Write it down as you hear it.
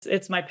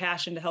it's my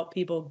passion to help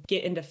people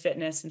get into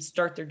fitness and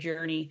start their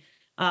journey.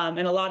 And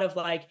a lot of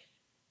like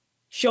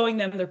showing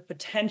them their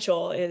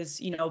potential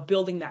is,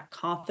 building that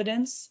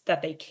confidence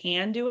that they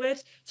can do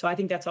it. So I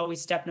think that's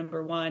always step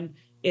number one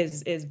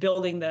is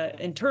building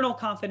the internal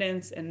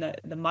confidence and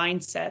the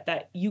mindset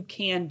that you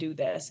can do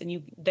this,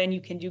 and then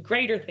you can do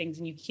greater things,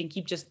 and you can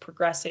keep just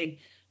progressing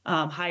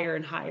higher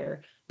and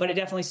higher. But it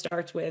definitely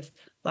starts with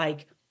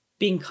like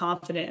being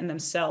confident in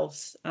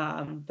themselves,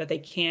 that they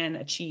can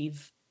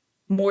achieve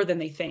more than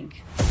they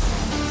think.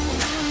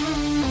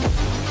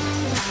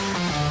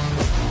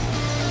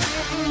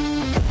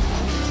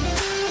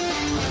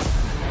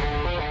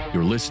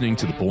 You're listening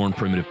to the Born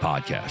Primitive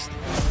Podcast.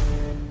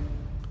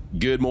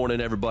 Good morning,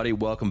 everybody.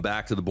 Welcome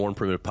back to the Born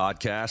Primitive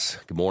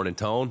Podcast. Good morning,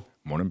 Tone.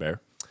 Morning, Bear.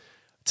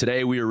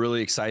 Today, we are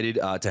really excited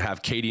to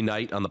have Katie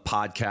Knight on the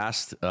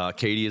podcast.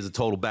 Katie is a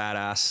total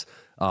badass,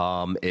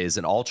 is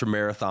an ultra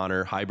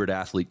marathoner, hybrid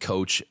athlete,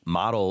 coach,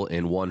 model,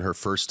 and won her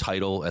first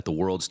title at the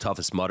World's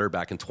Toughest Mudder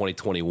back in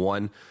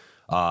 2021.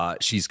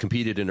 She's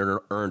competed and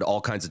earned all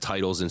kinds of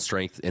titles in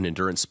strength and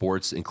endurance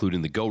sports,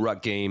 including the Go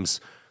Ruck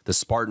Games, the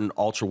Spartan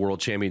Ultra World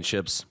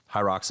Championships,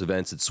 High Rocks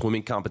events, and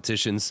swimming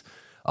competitions.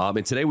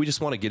 And today we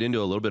just want to get into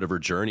a little bit of her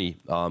journey,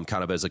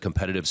 kind of as a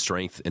competitive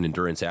strength and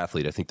endurance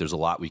athlete. I think there's a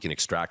lot we can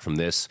extract from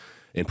this.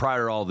 And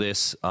prior to all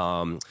this,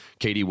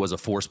 Katie was a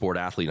four-sport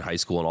athlete in high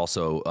school and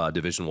also a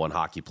Division I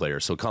hockey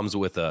player. So comes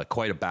with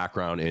quite a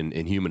background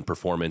in human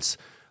performance,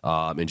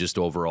 and just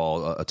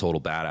overall a total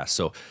badass.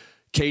 So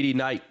Katie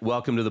Knight,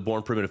 welcome to the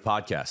Born Primitive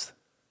Podcast.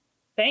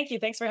 Thank you.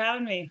 Thanks for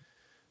having me.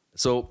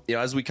 So,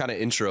 as we kind of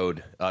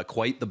introed,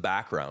 quite the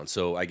background.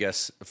 So I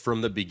guess from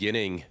the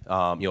beginning,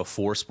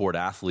 four-sport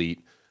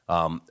athlete,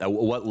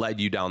 what led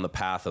you down the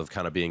path of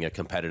kind of being a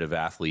competitive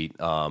athlete,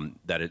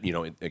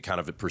 it kind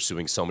of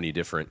pursuing so many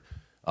different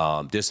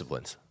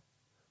disciplines?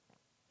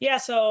 Yeah,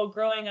 so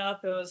growing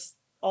up, it was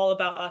all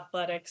about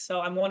athletics.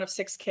 So I'm one of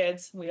 6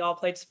 kids. We all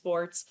played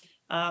sports.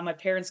 My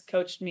parents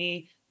coached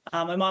me.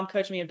 My mom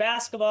coached me in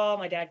basketball.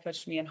 My dad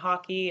coached me in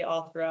hockey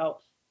all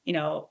throughout,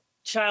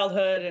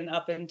 childhood and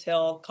up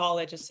until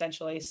college,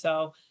 essentially.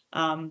 So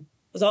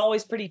was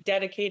always pretty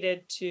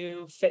dedicated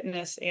to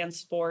fitness and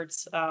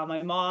sports.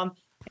 My mom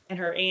and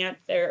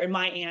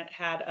my aunt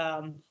had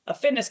a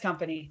fitness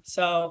company.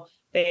 So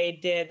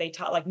they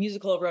taught like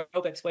musical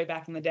aerobics way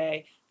back in the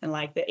day in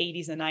like the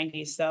 80s and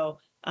 90s. So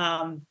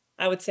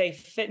I would say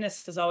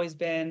fitness has always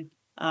been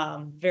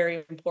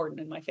very important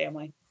in my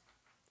family.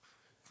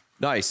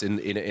 Nice.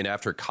 And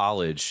after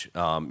college,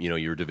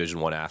 you're a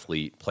Division I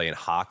athlete playing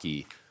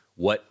hockey.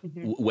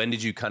 When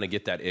did you kind of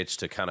get that itch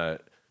to kind of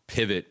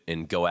pivot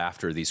and go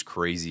after these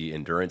crazy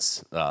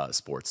endurance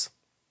sports?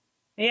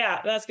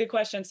 Yeah, that's a good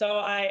question. So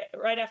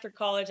right after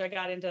college, I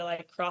got into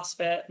like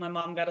CrossFit. My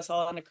mom got us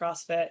all into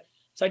CrossFit.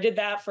 So I did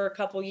that for a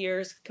couple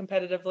years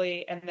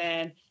competitively. And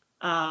then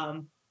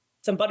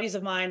some buddies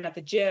of mine at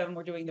the gym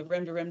were doing the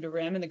rim to rim to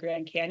rim in the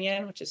Grand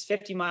Canyon, which is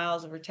 50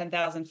 miles over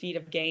 10,000 feet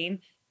of gain.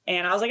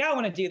 And I was like, I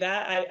want to do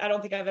that. I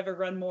don't think I've ever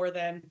run more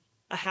than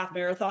a half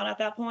marathon at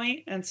that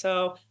point. And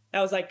so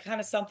that was like kind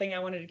of something I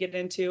wanted to get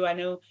into. I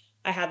knew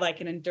I had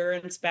like an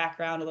endurance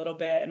background a little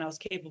bit and I was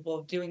capable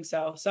of doing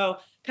so. So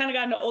kind of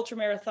got into ultra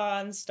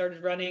marathons,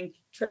 started running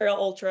trail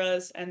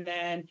ultras. And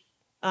then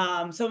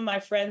some of my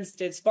friends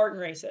did Spartan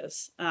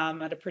races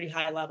at a pretty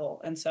high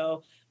level. And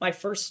so my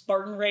first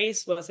Spartan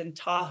race was in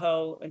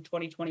Tahoe in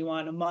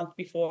 2021, 2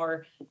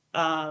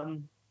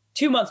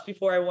 months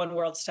before I won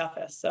World's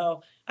Toughest.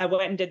 So I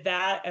went and did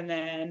that. And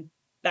then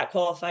that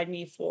qualified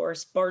me for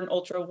Spartan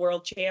Ultra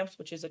World Champs,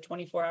 which is a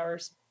 24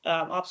 hours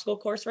obstacle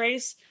course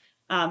race.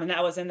 And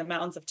that was in the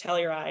mountains of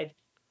Telluride.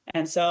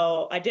 And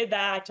so I did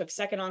that. I took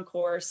second on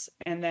course.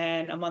 And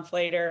then a month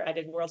later, I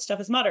did World's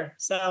Toughest Mudder.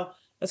 So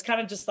it was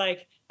kind of just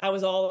like I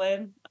was all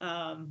in.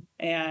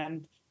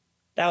 And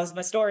that was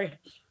my story.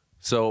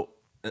 So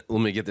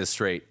let me get this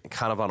straight.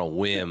 Kind of on a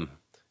whim,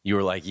 you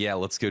were like, yeah,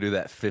 let's go do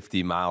that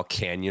 50-mile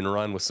canyon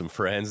run with some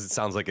friends. It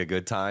sounds like a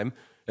good time.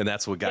 And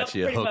that's what got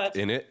you hooked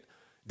in it.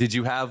 Did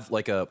you have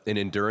like an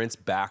endurance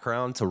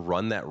background to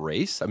run that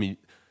race? I mean,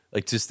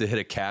 like just to hit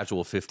a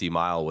casual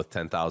 50-mile with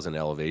 10,000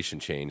 elevation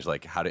change,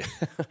 like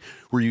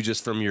were you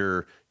just from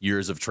your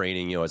years of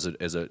training,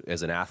 as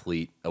an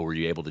athlete, were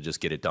you able to just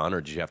get it done,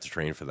 or did you have to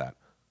train for that?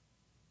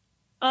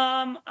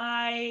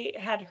 I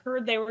had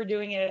heard they were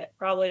doing it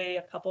probably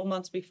a couple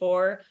months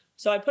before.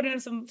 So I put in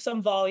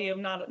some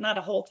volume, not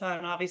a whole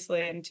ton,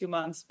 obviously, in 2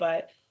 months,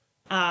 but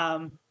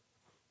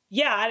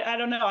yeah, I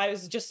don't know. It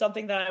was just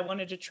something that I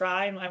wanted to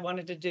try and I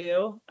wanted to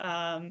do.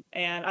 And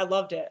I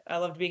loved it. I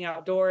loved being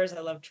outdoors.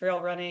 I loved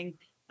trail running,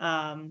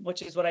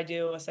 which is what I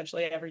do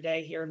essentially every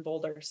day here in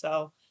Boulder.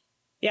 So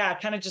yeah, it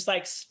kind of just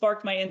like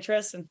sparked my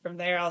interest. And from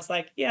there I was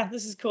like, yeah,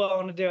 this is cool. I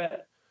want to do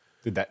it.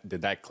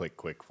 Did that click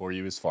quick for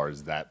you as far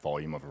as that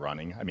volume of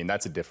running? I mean,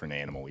 that's a different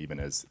animal,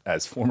 even as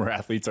former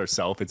athletes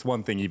ourselves. It's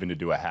one thing even to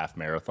do a half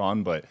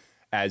marathon, but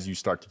as you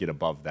start to get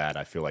above that,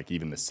 I feel like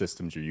even the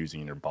systems you're using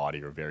in your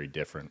body are very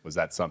different. Was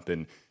that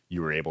something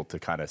you were able to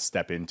kind of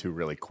step into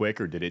really quick,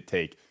 or did it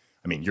take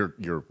I mean,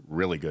 you're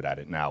really good at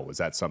it now. Was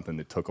that something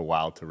that took a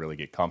while to really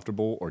get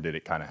comfortable, or did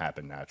it kind of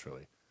happen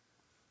naturally?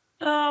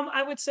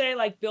 I would say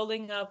like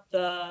building up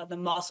the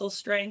muscle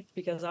strength,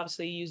 because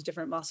obviously you use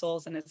different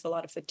muscles and it's a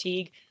lot of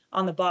fatigue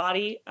on the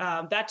body.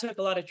 That took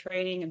a lot of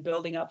training and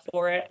building up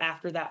for it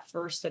after that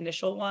first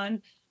initial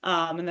one.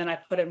 And then I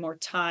put in more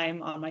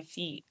time on my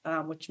feet,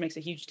 which makes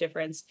a huge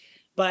difference.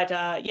 But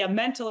yeah,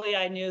 mentally,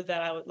 I knew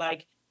that I would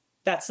like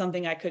that's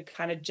something I could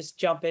kind of just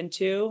jump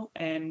into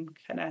and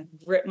kind of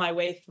rip my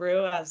way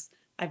through, as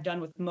I've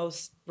done with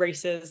most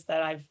races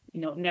that I've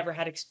never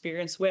had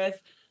experience with.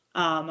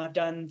 I've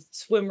done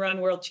swim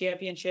run world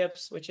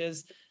championships, which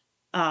is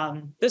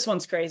this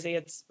one's crazy.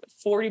 It's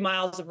 40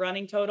 miles of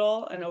running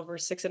total and over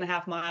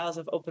 6.5 miles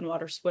of open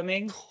water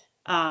swimming.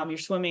 You're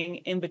swimming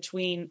in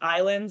between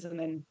islands and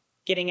then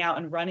getting out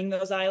and running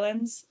those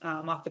islands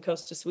off the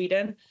coast of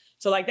Sweden.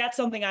 So like that's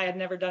something I had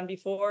never done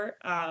before.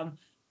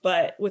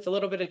 But with a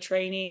little bit of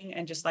training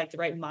and just like the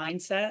right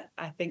mindset,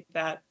 I think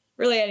that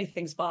really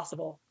anything's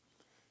possible.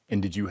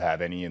 And did you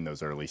have any in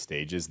those early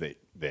stages that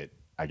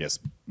I guess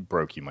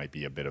broke you might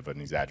be a bit of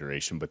an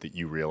exaggeration, but that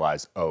you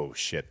realized, oh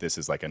shit, this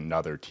is like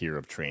another tier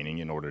of training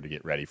in order to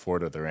get ready for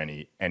it? Are there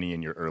any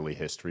in your early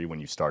history when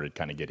you started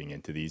kind of getting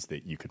into these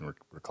that you can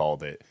recall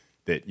that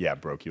yeah,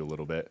 broke you a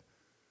little bit?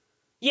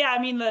 Yeah,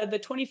 I mean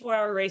the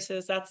 24-hour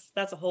races, that's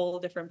a whole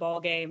different ball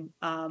game.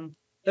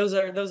 Those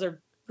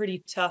are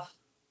pretty tough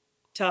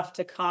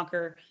to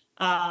conquer.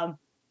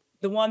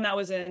 The one that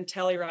was in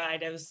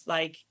Telluride, it was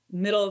like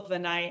middle of the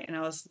night,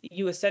 and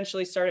you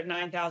essentially start at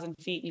 9,000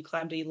 feet and you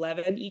climb to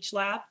 11 each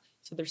lap.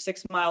 So there's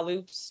 6-mile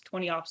loops,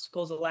 20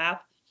 obstacles a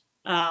lap.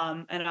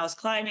 And I was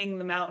climbing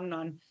the mountain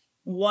on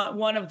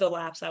one of the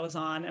laps I was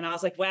on, and I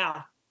was like,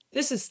 wow,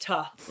 this is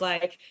tough.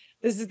 Like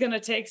this is going to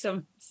take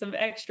some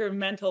extra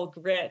mental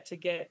grit to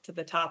get to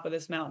the top of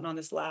this mountain on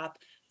this lap.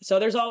 So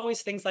there's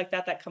always things like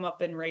that come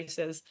up in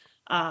races.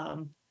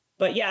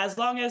 But yeah, as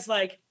long as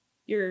like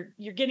you're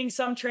getting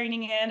some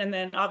training in, and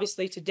then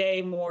obviously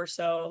today more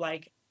so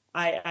like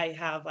I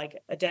have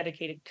like a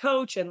dedicated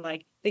coach and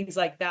like things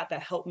like that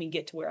help me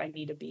get to where I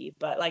need to be.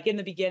 But like in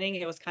the beginning,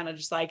 it was kind of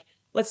just like,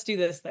 let's do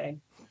this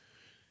thing.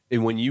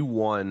 And when you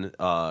won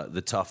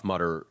the Tough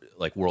Mudder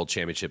like World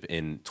Championship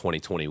in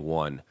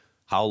 2021,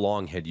 how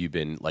long had you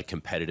been like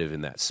competitive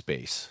in that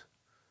space?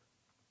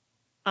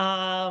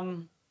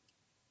 Let's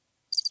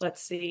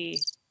see,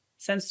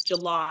 since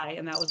July,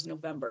 and that was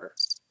November.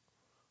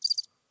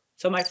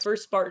 So my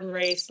first Spartan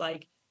race,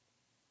 like,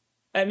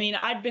 I mean,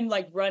 I'd been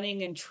like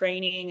running and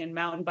training and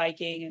mountain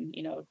biking and,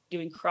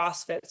 doing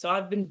CrossFit. So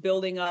I've been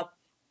building up,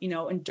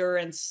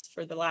 endurance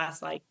for the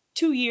last like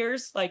 2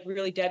 years, like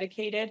really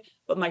dedicated.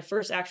 But my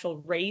first actual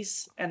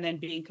race and then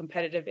being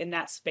competitive in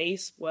that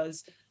space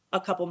was a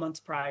couple months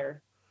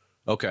prior.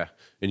 Okay.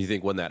 And you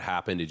think when that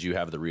happened, did you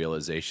have the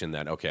realization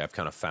that, okay, I've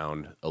kind of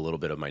found a little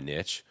bit of my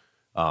niche?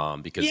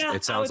 Because Yeah,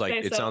 it sounds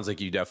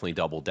like you definitely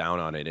doubled down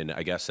on it. And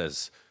I guess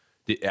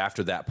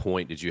after that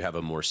point, did you have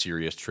a more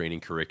serious training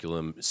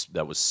curriculum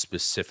that was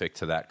specific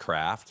to that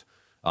craft?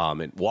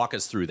 And walk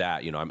us through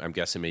that. I'm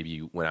guessing maybe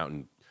you went out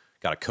and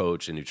got a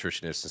coach and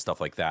nutritionist and stuff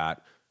like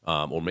that.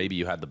 Or maybe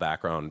you had the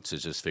background to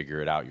just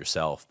figure it out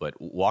yourself. But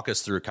walk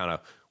us through kind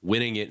of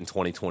winning it in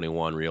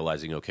 2021,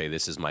 realizing, okay,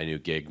 this is my new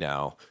gig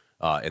now.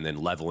 And then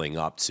leveling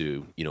up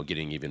to,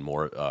 getting even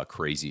more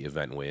crazy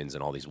event wins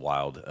and all these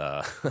wild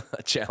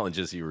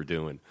challenges you were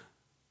doing.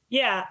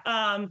 Yeah,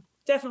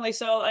 definitely.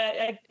 So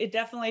it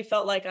definitely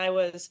felt like I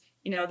was,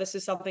 this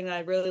is something that I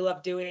really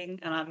love doing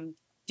and I'm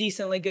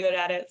decently good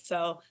at it.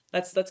 So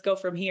let's go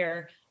from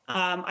here.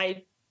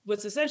 I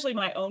was essentially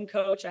my own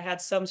coach. I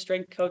had some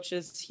strength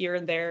coaches here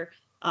and there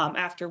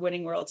after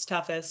winning World's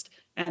Toughest.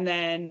 And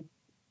then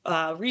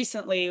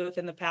recently,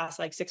 within the past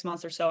like 6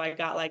 months or so, I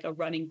got like a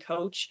running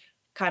coach,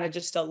 kind of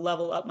just to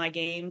level up my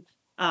game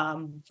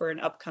for an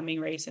upcoming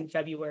race in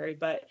February.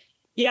 But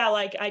yeah,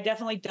 like I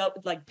definitely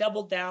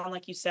doubled down,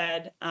 like you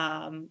said,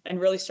 and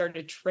really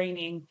started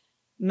training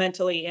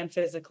mentally and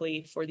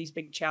physically for these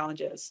big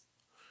challenges.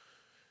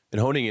 And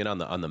honing in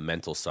on the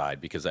mental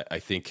side, because I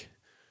think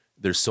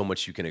there's so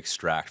much you can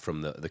extract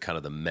from the kind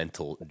of the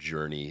mental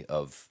journey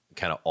of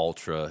kind of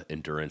ultra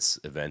endurance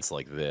events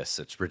like this.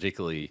 It's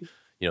particularly,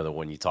 the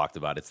one you talked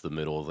about, it's the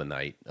middle of the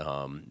night.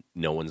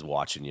 No one's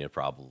watching you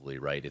probably,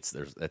 right?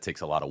 That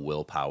takes a lot of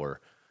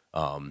willpower.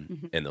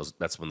 And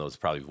that's when those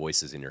probably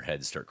voices in your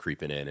head start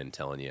creeping in and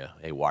telling you,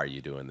 hey, why are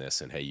you doing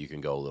this? And hey, you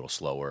can go a little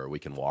slower, we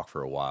can walk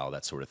for a while,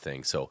 that sort of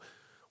thing. So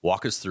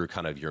walk us through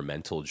kind of your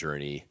mental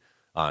journey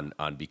on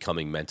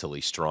becoming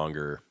mentally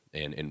stronger.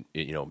 And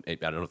I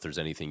don't know if there's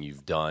anything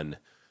you've done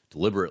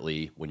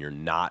deliberately when you're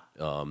not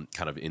kind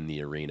of in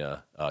the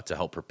arena to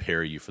help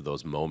prepare you for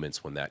those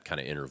moments when that kind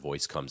of inner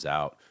voice comes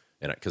out.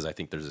 And because I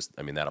think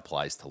that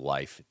applies to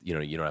life. You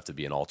don't have to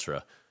be an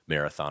ultra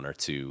marathoner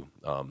to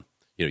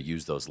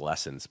use those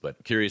lessons.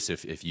 But curious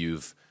if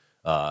you've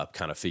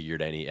kind of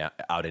figured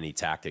out any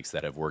tactics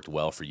that have worked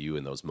well for you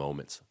in those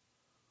moments.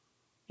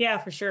 Yeah,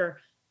 for sure.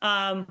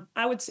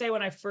 I would say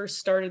when I first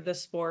started the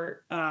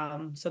sport,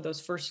 so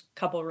those first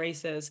couple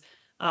races,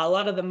 a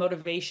lot of the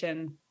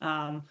motivation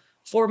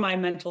for my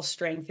mental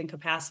strength and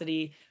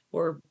capacity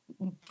were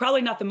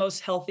probably not the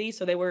most healthy.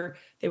 So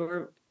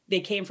they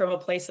came from a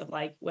place of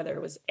like, whether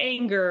it was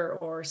anger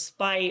or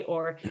spite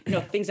or,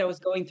 things I was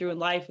going through in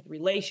life with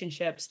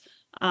relationships.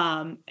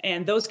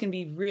 And those can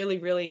be really,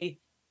 really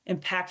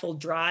impactful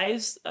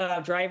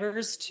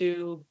drivers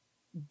to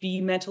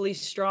be mentally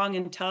strong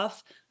and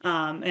tough.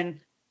 And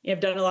I've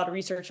done a lot of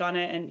research on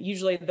it. And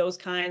usually those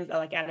kinds,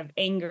 like out of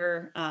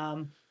anger,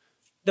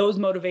 those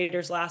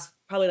motivators last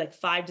probably like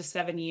 5 to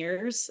 7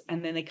 years,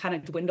 and then they kind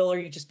of dwindle, or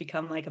you just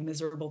become like a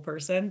miserable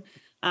person.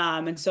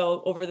 And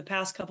so over the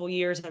past couple of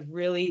years, I've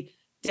really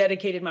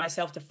dedicated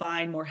myself to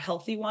find more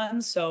healthy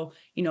ones. So,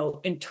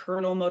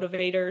 internal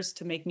motivators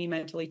to make me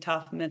mentally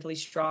tough, mentally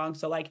strong.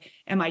 So like,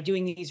 am I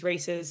doing these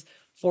races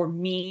for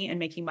me and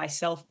making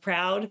myself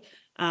proud?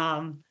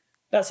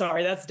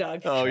 Sorry, that's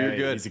Doug. Oh, you're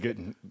good.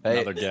 He's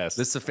another guest.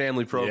 This is a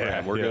family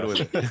program. We're good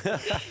with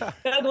it.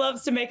 Doug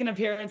loves to make an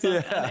appearance on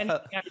anything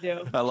I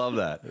do. I love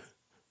that.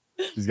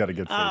 He's got a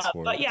good face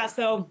for it. But yeah,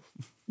 so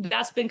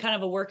that's been kind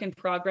of a work in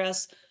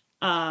progress.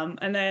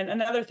 And then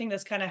another thing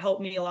that's kind of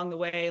helped me along the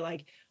way,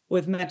 like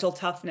with mental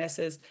toughness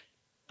is,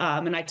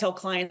 and I tell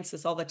clients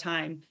this all the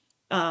time,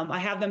 I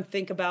have them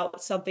think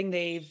about something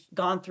they've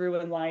gone through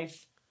in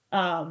life,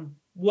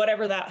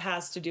 whatever that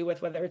has to do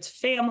with, whether it's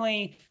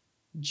family,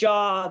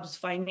 jobs,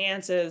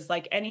 finances,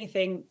 like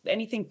anything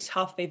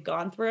tough they've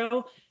gone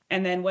through.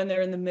 And then when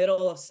they're in the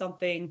middle of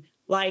something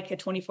like a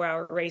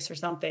 24-hour race or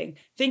something,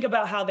 think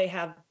about how they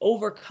have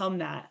overcome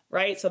that,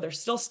 right? So they're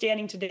still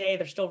standing today,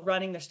 they're still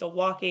running, they're still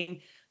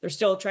walking, they're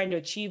still trying to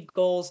achieve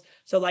goals.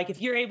 So like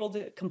if you're able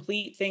to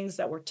complete things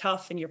that were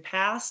tough in your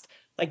past,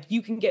 like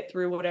you can get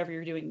through whatever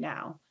you're doing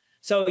now.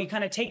 So you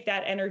kind of take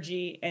that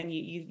energy and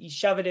you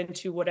shove it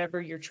into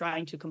whatever you're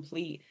trying to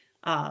complete.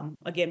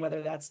 Again,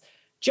 whether that's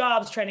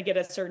jobs, trying to get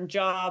a certain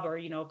job, or,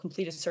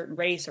 complete a certain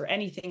race, or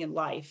anything in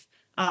life.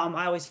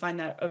 I always find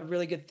that a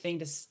really good thing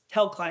to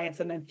tell clients,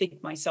 and then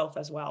think myself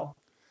as well.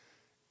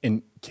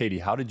 And Katie,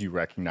 how did you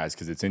recognize,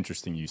 because it's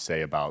interesting you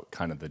say about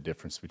kind of the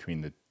difference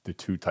between the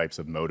two types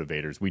of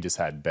motivators. We just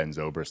had Ben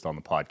Zobrist on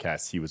the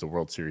podcast. He was a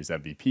World Series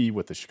MVP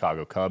with the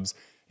Chicago Cubs.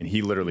 And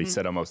he literally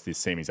said almost the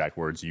same exact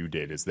words you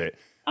did, is that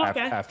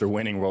after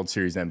winning World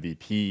Series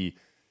MVP,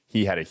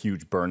 he had a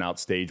huge burnout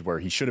stage where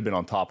he should have been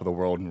on top of the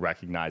world, and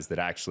recognized that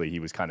actually he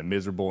was kind of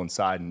miserable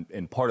inside.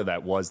 And part of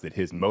that was that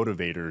his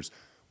motivators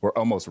were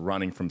almost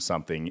running from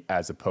something,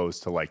 as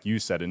opposed to, like you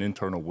said, an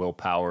internal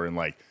willpower and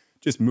like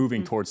just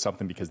moving towards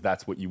something because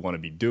that's what you want to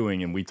be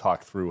doing. And we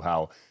talked through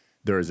how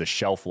there is a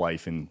shelf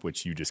life, in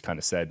which you just kind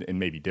of said in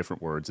maybe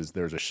different words, is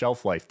there's a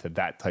shelf life to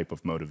that type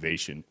of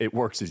motivation. It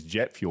works as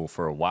jet fuel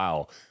for a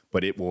while,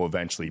 but it will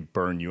eventually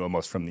burn you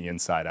almost from the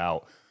inside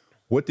out.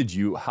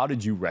 How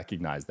did you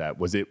recognize that?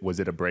 Was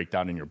it a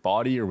breakdown in your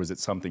body, or was it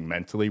something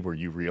mentally where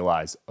you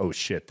realized, oh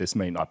shit, this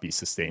may not be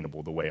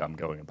sustainable the way I'm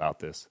going about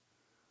this?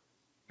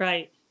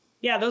 Right.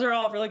 Yeah, those are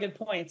all really good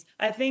points.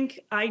 I think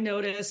I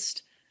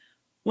noticed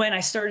when I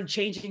started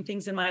changing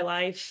things in my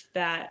life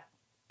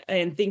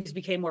and things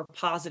became more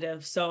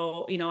positive.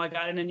 So, I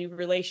got in a new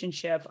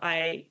relationship.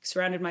 I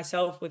surrounded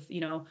myself with,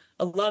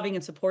 a loving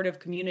and supportive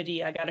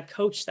community. I got a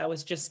coach that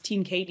was just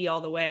Team Katie all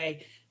the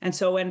way. And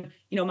so when,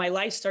 my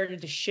life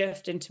started to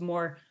shift into a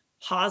more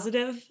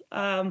positive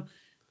mindset,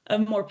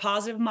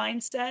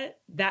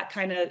 that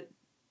kind of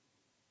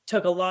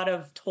took a lot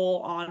of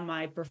toll on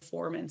my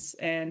performance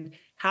and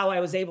how I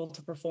was able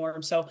to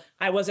perform. So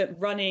I wasn't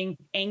running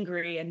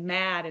angry and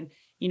mad and,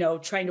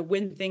 trying to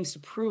win things to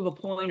prove a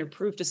point or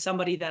prove to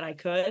somebody that I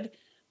could.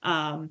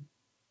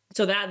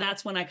 So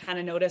that's when I kind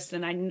of noticed,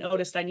 and I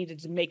noticed I needed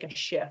to make a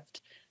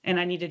shift, and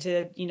I needed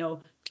to,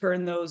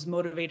 turn those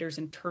motivators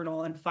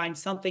internal and find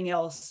something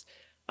else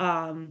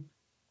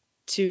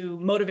to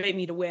motivate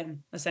me to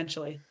win,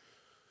 essentially.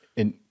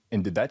 And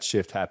did that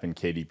shift happen,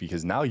 Katie?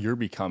 Because now you're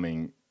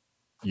becoming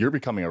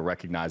a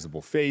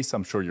recognizable face.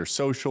 I'm sure you're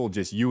social,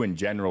 just you in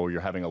general,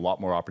 you're having a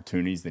lot more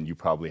opportunities than you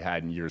probably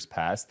had in years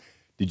past.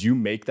 Did you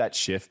make that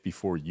shift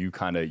before you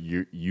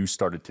you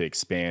started to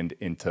expand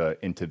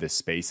into this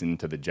space and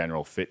into the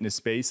general fitness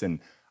space? And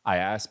I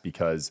ask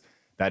because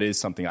that is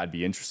something I'd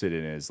be interested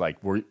in, is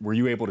like, were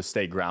you able to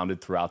stay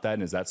grounded throughout that?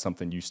 And is that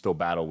something you still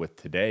battle with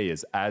today,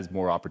 is as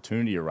more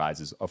opportunity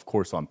arises? Of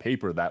course, on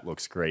paper, that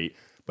looks great.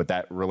 But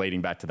that,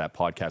 relating back to that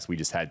podcast we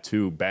just had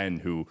too, Ben,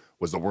 who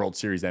was the World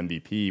Series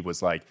MVP,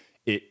 was like,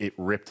 it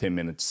ripped him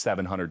in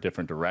 700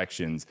 different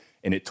directions.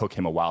 And it took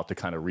him a while to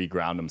kind of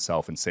reground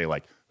himself and say,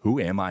 like, who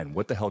am I and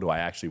what the hell do I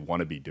actually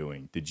want to be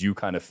doing? Did you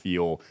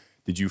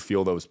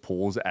feel those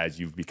pulls as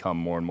you've become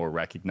more and more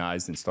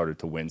recognized and started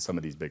to win some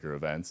of these bigger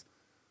events?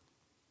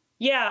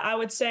 Yeah, I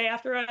would say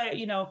after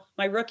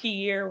my rookie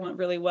year went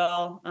really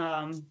well.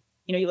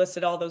 You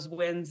listed all those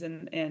wins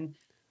and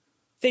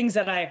things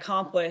that I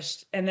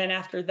accomplished. And then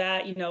after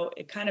that,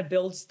 it kind of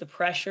builds the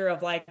pressure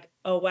of like,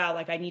 oh, wow,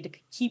 like I need to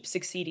keep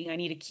succeeding. I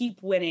need to keep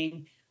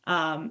winning.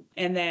 And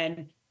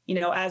then,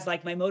 as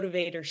like my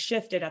motivator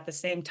shifted at the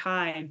same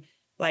time,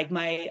 like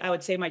I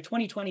would say my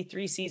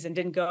 2023 season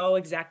didn't go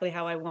exactly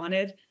how I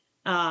wanted.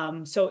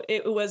 So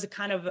it was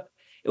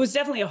it was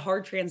definitely a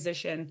hard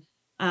transition,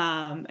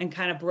 and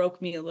kind of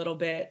broke me a little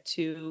bit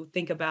to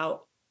think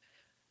about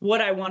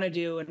what I want to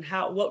do and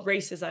what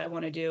races I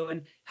want to do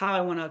and how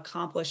I want to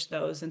accomplish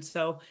those. And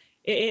so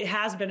it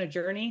has been a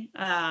journey,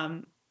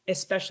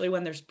 especially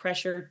when there's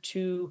pressure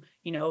to,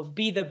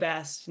 be the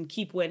best and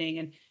keep winning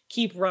and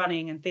keep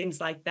running and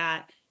things like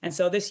that. And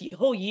so this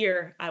whole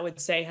year, I would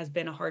say, has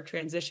been a hard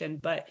transition.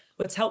 But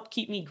what's helped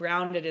keep me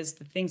grounded is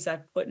the things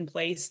I've put in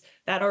place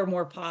that are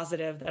more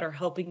positive, that are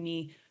helping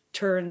me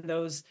turn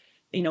those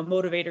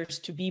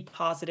motivators to be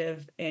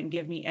positive and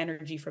give me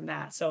energy from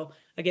that. So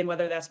again,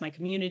 whether that's my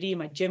community,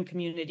 my gym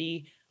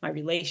community, my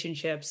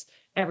relationships,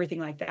 everything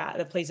like that,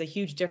 that plays a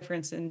huge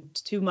difference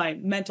to my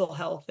mental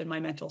health and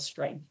my mental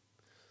strength.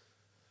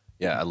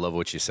 Yeah, I love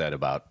what you said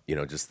about,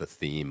 just the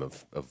theme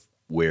of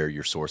where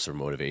your source of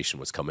motivation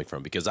was coming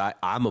from, because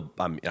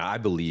I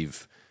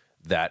believe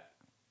that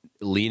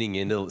leaning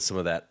into some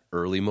of that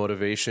early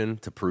motivation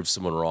to prove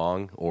someone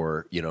wrong,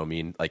 or,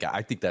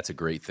 I think that's a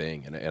great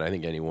thing. And I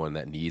think anyone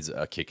that needs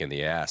a kick in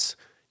the ass,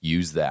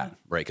 use that,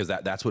 right? Because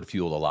that's what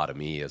fueled a lot of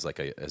me as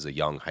as a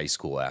young high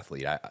school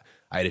athlete. I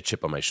had a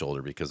chip on my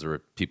shoulder because there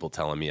were people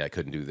telling me I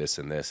couldn't do this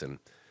and this. And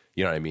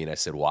you know what I mean? I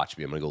said, watch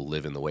me, I'm going to go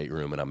live in the weight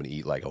room and I'm going to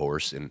eat like a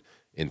horse. And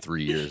in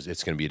 3 years,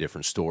 it's going to be a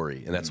different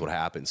story. And that's what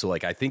happened. So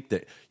I think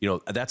that,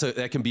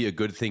 that can be a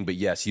good thing, but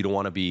yes, you don't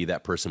want to be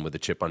that person with a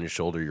chip on your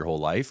shoulder your whole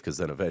life. Because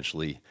then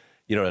eventually,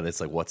 and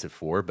it's like, what's it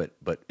for? But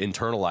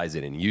internalize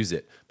it and use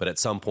it. But at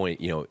some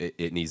point,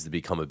 it needs to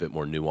become a bit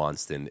more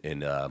nuanced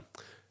and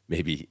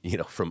maybe,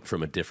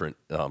 from a different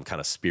kind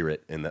of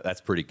spirit. And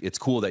that's it's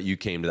cool that you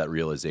came to that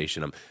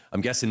realization.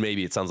 I'm guessing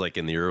maybe it sounds like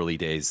in the early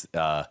days,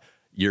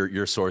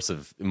 your source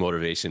of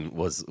motivation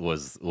was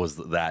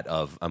that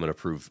of, I'm going to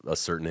prove a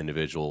certain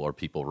individual or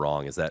people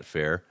wrong. Is that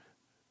fair?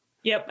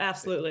 Yep,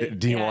 absolutely.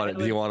 Do you want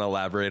to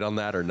elaborate on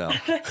that or no?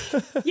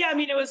 Yeah, I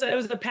mean, it was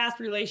a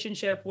past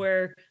relationship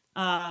where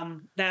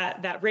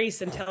that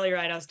race and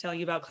Telluride I was telling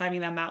you about,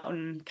 climbing that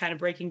mountain, kind of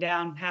breaking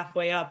down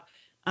halfway up.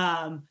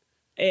 I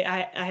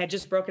had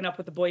just broken up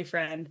with a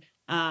boyfriend,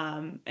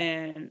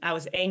 and I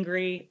was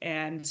angry.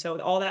 And so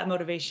all that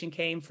motivation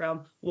came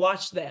from,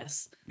 watch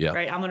this,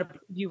 right? I'm going to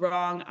prove you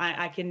wrong.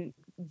 I can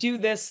do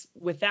this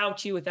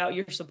without you, without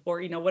your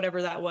support,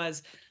 whatever that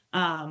was.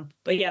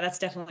 But yeah, that's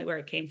definitely where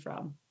it came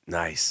from.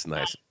 Nice.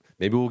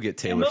 Maybe we'll get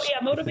Taylor. Yeah,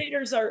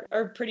 motivators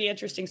are pretty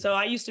interesting. So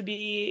I used to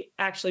be,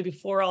 actually,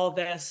 before all of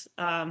this,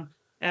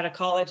 at a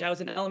college, I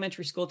was an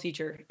elementary school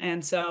teacher.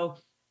 And so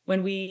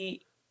when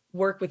we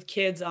work with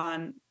kids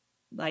on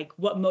like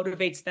what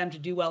motivates them to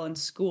do well in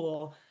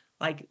school,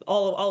 like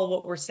all of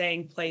what we're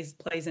saying plays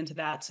into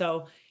that.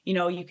 So,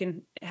 you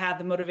can have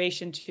the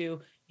motivation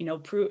to,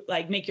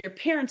 make your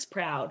parents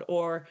proud,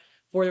 or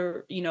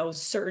for,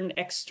 certain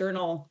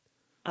external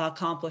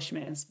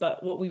accomplishments.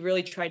 But what we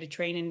really try to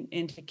train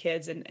into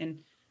kids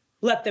and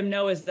let them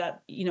know is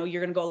that, you're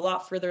going to go a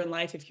lot further in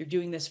life if you're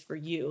doing this for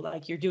you.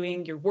 Like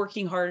you're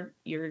working hard,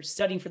 you're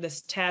studying for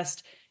this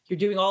test, you're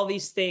doing all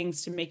these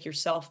things to make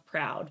yourself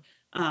proud.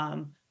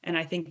 And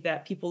I think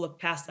that people look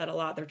past that a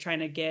lot. They're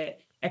trying to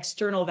get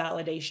external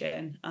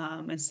validation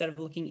instead of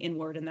looking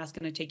inward, and that's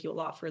going to take you a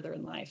lot further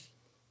in life.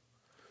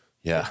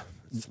 Yeah,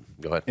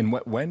 go ahead.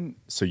 And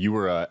so you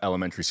were an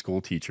elementary school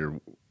teacher.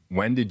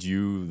 When did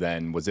you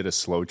then, was it a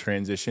slow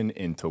transition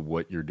into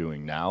what you're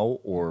doing now,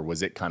 or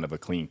was it kind of a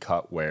clean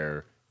cut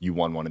where you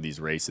won one of these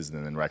races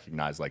and then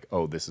recognized like,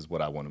 oh, this is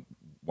what I want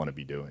to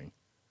be doing?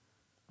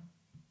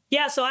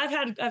 Yeah, so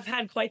I've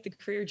had quite the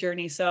career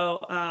journey. So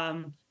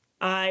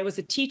I was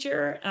a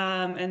teacher,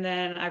 and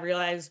then I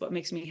realized what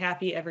makes me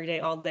happy every day,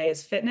 all day,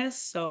 is fitness.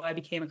 So I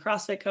became a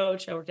CrossFit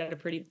coach. I worked at a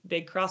pretty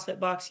big CrossFit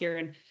box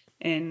here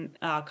in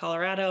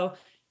Colorado.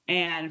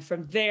 And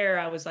from there,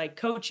 I was like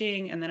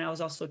coaching, and then I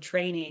was also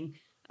training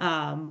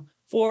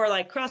for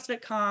like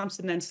CrossFit comps,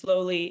 and then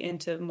slowly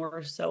into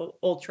more so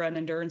ultra and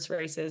endurance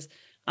races.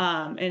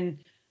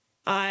 And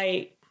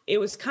it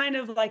was kind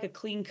of like a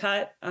clean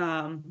cut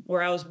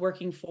where I was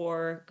working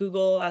for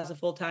Google as a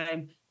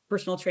full-time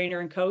personal trainer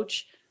and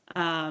coach.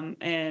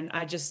 And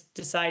I just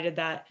decided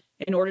that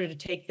in order to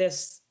take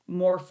this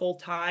more full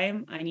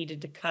time, I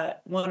needed to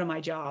cut one of my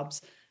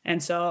jobs.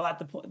 And so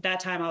at that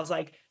time, I was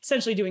like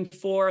essentially doing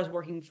 4. I was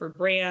working for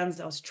brands,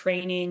 I was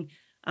training,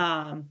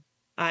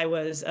 I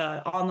was an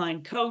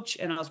online coach,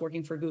 and I was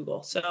working for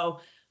Google. So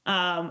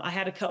I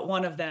had to cut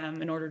one of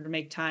them in order to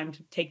make time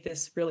to take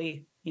this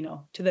really,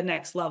 to the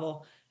next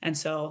level. And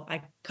so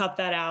I cut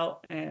that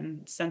out.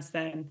 And since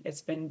then,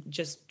 it's been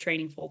just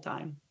training full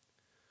time.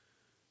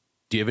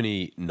 Do you have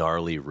any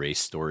gnarly race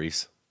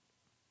stories?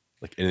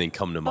 Like anything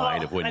come to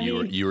mind of when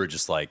you were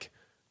just like,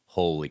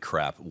 holy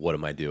crap, what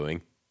am I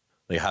doing?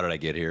 Like, how did I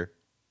get here?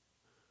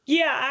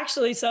 Yeah,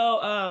 actually. So,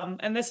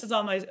 and this is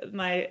on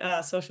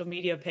my social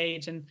media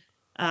page, and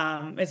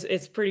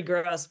it's pretty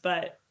gross,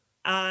 but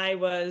I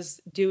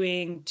was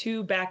doing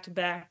 2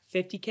 back-to-back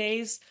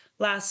 50Ks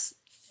last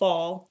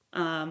fall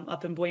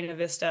up in Buena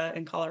Vista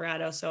in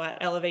Colorado. So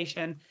at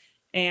elevation,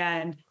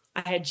 and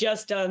I had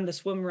just done the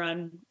swim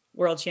run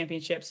world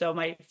championship. So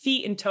my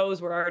feet and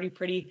toes were already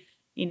pretty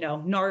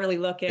gnarly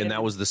looking. And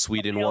that was the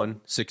Sweden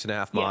one,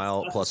 6.5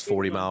 mile plus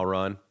 40-mile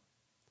run.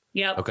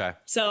 Yep. Okay.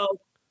 So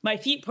my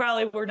feet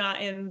probably were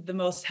not in the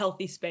most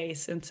healthy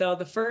space. And so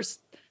the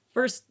first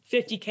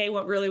 50K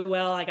went really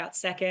well. I got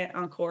second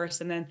on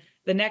course. And then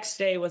the next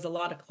day was a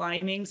lot of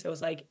climbing. So it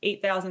was like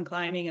 8,000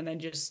 climbing and then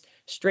just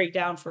straight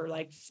down for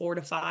like 4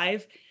 to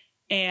 5.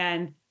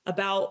 And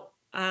about,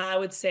 I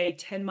would say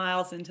 10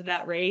 miles into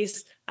that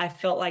race, I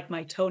felt like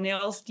my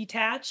toenails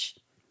detach.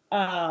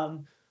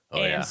 So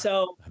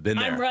I've been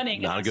there. I'm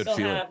running. Not a good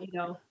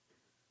feeling.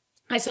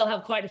 I still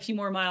have quite a few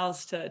more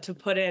miles to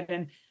put in.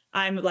 And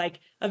I'm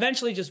like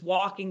eventually just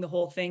walking the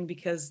whole thing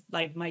because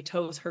like my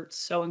toes hurt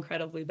so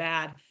incredibly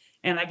bad.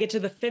 And I get to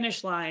the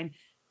finish line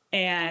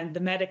and the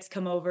medics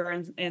come over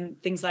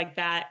and things like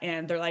that.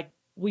 And they're like,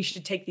 we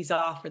should take these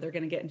off or they're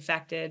going to get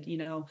infected.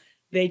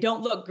 They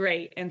don't look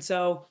great. And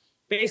so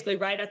basically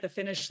right at the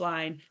finish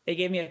line, they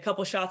gave me a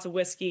couple shots of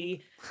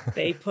whiskey.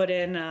 They put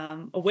in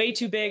a way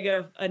too big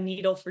of a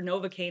needle for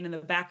Novocaine in the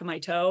back of my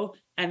toe.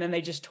 And then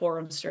they just tore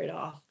them straight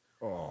off.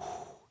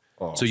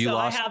 So you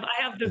lost.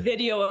 I have the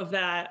video of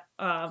that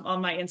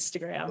on my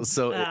Instagram.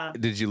 So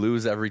did you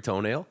lose every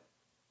toenail?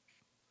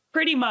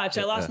 Pretty much.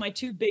 I lost my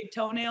 2 big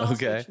toenails,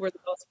 which were the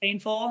most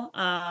painful.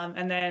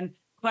 And then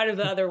quite of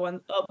the other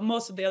ones,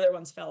 most of the other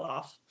ones fell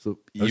off. So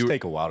those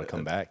take a while to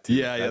come back. Too.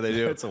 Yeah, they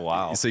do. It's a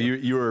while. So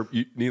you were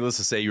needless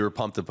to say, you were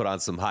pumped to put on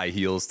some high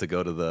heels to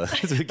go to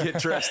to get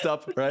dressed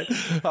up, right?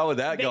 How would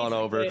that gone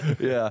over?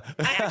 Yeah.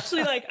 I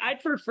actually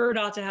I'd prefer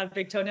not to have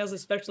big toenails,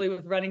 especially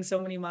with running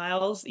so many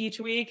miles each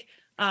week.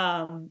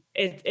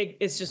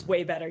 It's just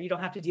way better. You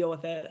don't have to deal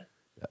with it.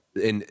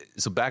 And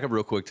so back up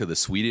real quick to the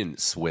Sweden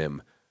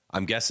swim.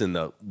 I'm guessing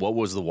what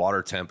was the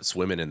water temp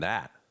swimming in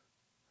that?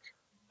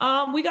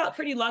 We got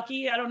pretty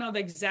lucky. I don't know the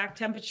exact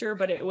temperature,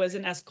 but it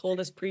wasn't as cold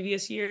as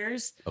previous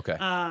years. Okay.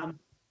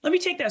 Let me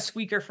take that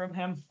squeaker from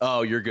him.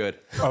 Oh, you're good.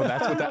 Oh,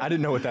 that's what I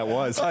didn't know what that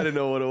was. I didn't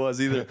know what it was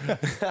either.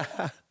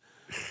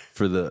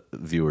 For the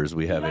viewers,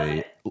 we have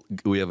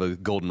a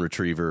golden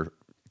retriever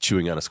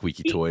chewing on a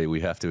squeaky toy we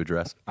have to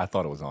address. I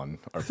thought it was on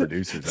our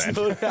producers end.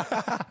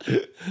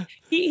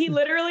 He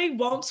literally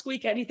won't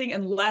squeak anything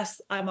unless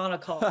I'm on a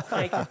call.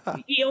 Like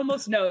he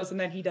almost knows and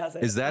then he does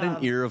it. Is that an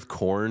ear of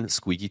corn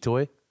squeaky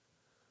toy?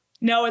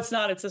 No, it's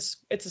not. It's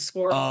a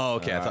squirrel. Oh,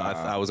 okay.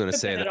 I was going to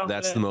say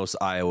that's the most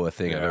Iowa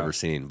thing I've ever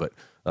seen, but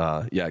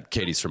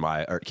Katie's from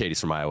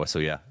Iowa, so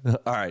yeah.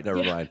 All right,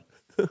 never mind.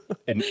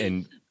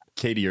 And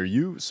Katie, are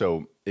you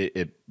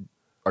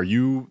are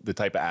you the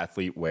type of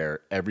athlete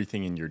where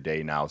everything in your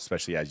day now,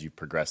 especially as you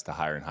progress to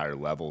higher and higher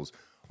levels,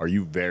 are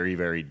you very,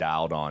 very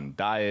dialed on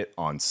diet,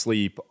 on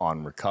sleep,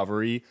 on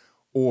recovery?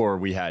 Or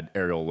we had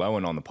Ariel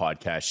Lowen on the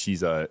podcast.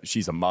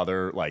 She's a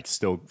mother, like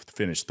still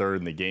finished third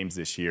in the games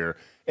this year.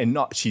 And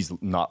she's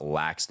not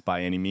laxed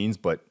by any means,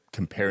 but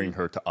comparing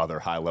her to other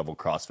high level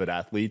CrossFit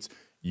athletes,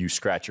 you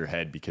scratch your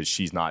head because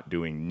she's not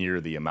doing near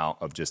the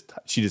amount of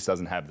she just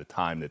doesn't have the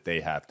time that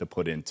they have to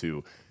put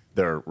into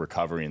their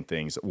recovery and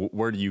things.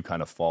 Where do you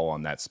kind of fall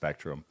on that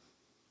spectrum?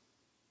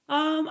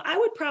 I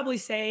would probably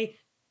say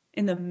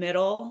in the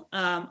middle.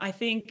 I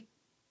think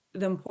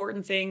the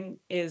important thing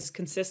is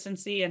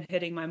consistency and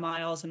hitting my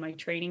miles and my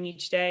training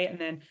each day. And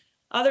then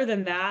other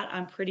than that,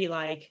 I'm pretty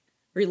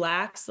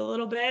relaxed a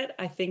little bit.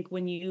 I think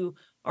when you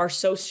are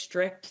so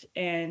strict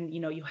and,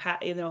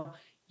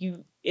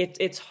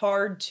 it's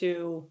hard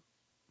to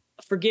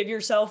forgive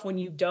yourself when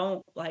you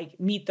don't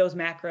meet those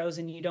macros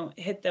and you don't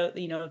hit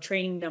the,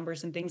 training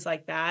numbers and things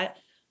like that.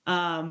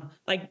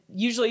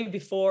 Usually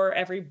before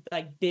every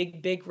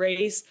big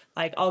race,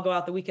 I'll go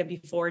out the weekend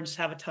before and just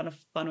have a ton of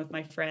fun with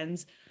my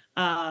friends.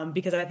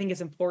 Because I think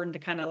it's important to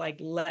kind of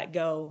let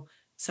go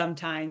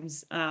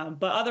sometimes.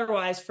 But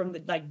otherwise from the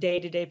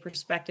day-to-day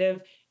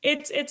perspective,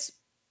 it's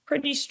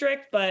pretty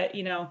strict, but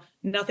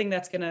nothing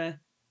that's going to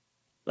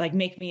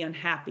make me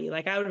unhappy.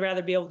 I would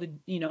rather be able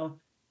to,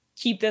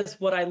 keep this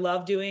what I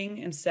love doing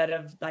instead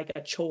of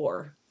a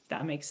chore, if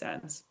that makes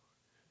sense.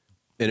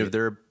 And if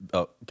there,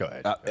 go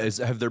ahead.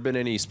 Have there been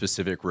any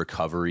specific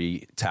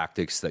recovery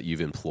tactics that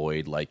you've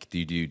employed? Do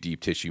you do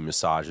deep tissue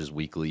massages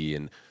weekly?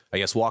 And I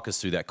guess walk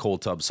us through that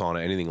cold tub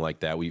sauna, anything like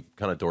that. We've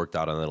kind of dorked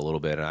out on that a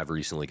little bit, and I've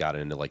recently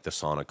gotten into the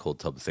sauna cold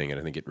tub thing,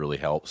 and I think it really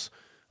helps.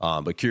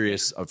 But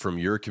curious from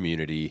your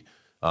community,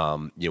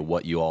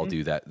 what you all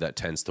do that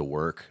tends to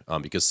work,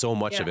 because so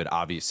much of it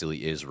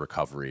obviously is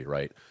recovery,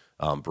 right?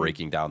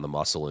 Breaking down the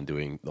muscle and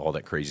doing all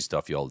that crazy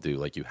stuff you all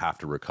do. You have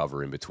to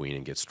recover in between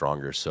and get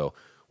stronger. So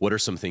what are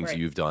some things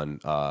you've done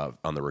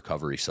on the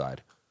recovery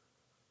side?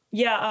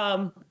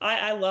 Yeah,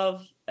 I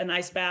love an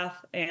ice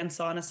bath and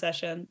sauna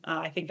session.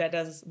 I think that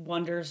does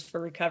wonders for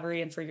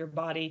recovery and for your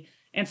body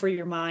and for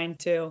your mind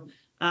too.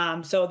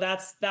 So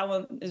that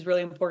one is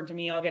really important to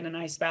me. I'll get an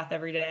ice bath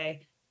every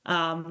day.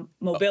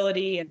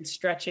 Mobility and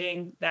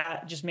stretching,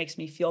 that just makes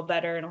me feel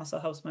better and also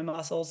helps my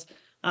muscles.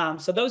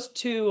 So those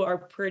two are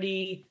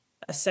pretty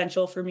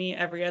essential for me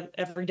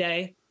every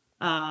day.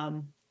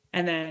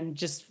 And then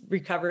just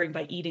recovering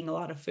by eating a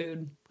lot of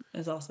food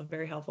is also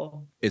very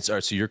helpful. So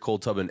you're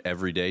cold tubbing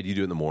every day. Do you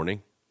do it in the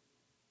morning?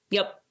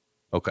 Yep.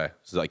 Okay.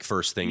 So like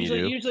first thing Usually,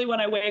 you do? usually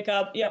when I wake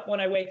up, when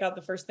I wake up,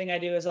 the first thing I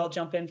do is I'll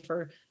jump in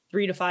for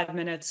 3 to 5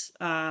 minutes,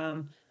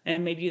 and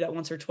maybe do that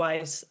once or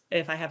twice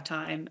if I have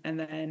time. And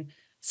then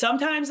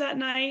sometimes at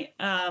night,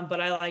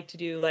 but I like to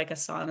do like a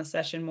sauna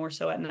session more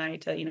so at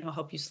night to,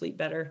 help you sleep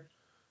better.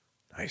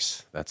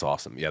 Nice. That's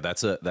awesome. Yeah,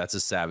 that's a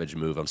savage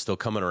move. I'm still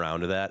coming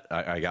around to that.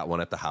 I got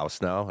one at the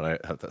house now, and I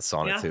have that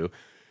sauna Yeah. too.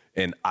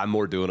 And I'm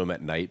more doing them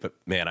at night, but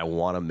man, I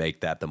want to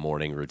make that the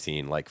morning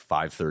routine, like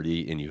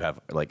 5:30, and you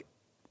have like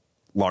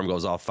alarm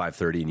goes off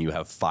 5:30, and you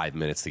have 5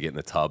 minutes to get in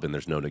the tub, and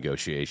there's no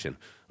negotiation.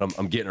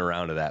 I'm getting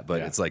around to that,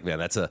 but it's like, man,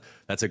 that's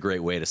a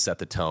great way to set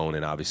the tone,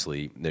 and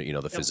obviously,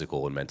 the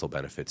physical and mental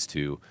benefits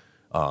too.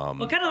 Well,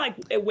 kind of like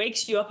it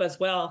wakes you up as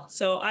well.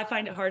 So I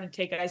find it hard to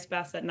take ice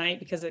baths at night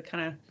because it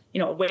kind of,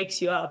 it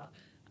wakes you up.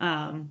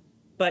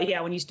 But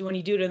yeah, when you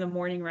do it in the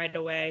morning right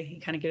away,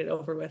 you kind of get it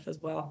over with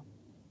as well.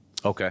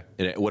 Okay.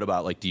 And what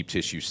about like deep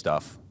tissue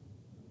stuff?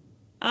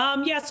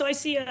 Yeah, so I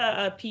see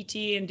a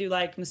PT and do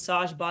like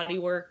massage body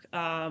work,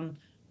 probably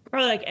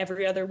like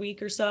every other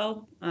week or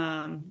so.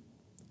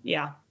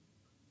 Yeah.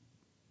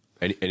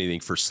 Anything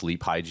for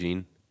sleep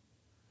hygiene?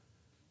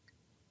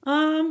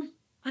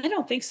 I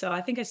don't think so.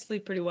 I think I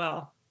sleep pretty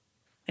well.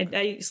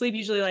 I sleep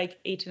usually like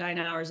 8 to 9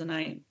 hours a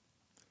night.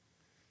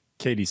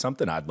 Katie,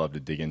 something I'd love to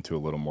dig into a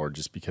little more,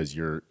 just because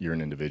you're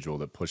an individual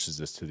that pushes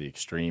this to the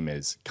extreme,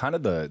 is kind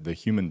of the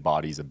human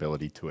body's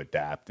ability to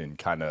adapt. And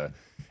kind of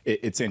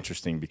it's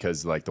interesting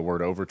because like the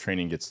word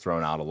overtraining gets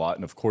thrown out a lot.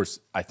 And of course,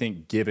 I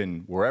think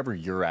given wherever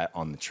you're at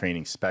on the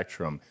training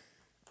spectrum,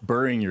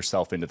 burying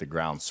yourself into the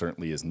ground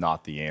certainly is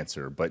not the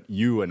answer. But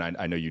you, and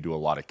I know you do a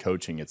lot of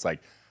coaching, it's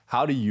like,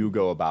 how do you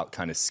go about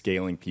kind of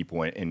scaling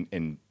people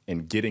and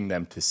getting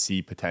them to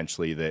see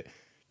potentially that,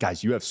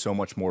 guys, you have so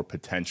much more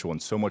potential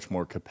and so much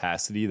more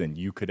capacity than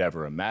you could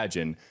ever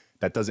imagine?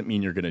 That doesn't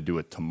mean you're going to do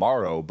it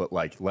tomorrow, but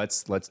like,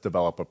 let's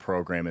develop a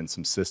program and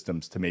some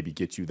systems to maybe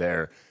get you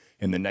there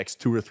in the next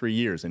 2 or 3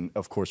 years. And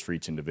of course, for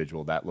each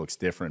individual, that looks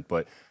different.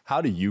 But how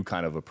do you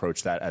kind of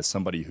approach that as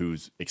somebody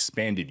who's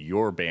expanded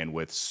your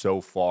bandwidth so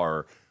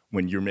far,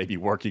 when you're maybe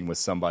working with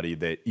somebody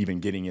that even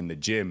getting in the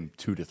gym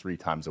 2 to 3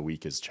 times a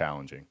week is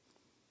challenging?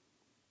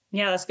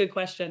 Yeah, that's a good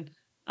question.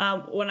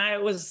 When I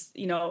was,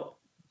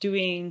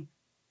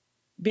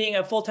 being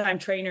a full-time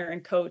trainer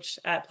and coach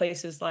at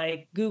places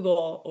like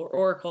Google or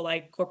Oracle,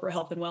 like corporate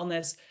health and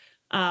wellness,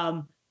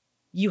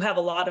 you have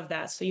a lot of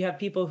that. So you have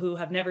people who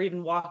have never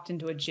even walked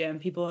into a gym,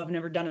 people who have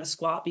never done a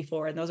squat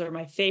before. And those are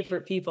my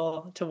favorite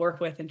people to work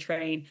with and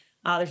train.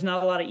 There's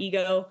not a lot of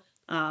ego.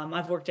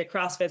 I've worked at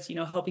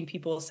CrossFit, helping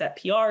people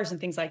set PRs and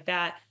things like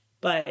that.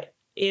 But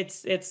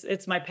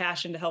it's my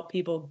passion to help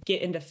people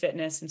get into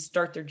fitness and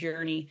start their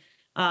journey.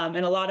 And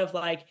a lot of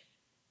like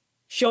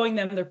showing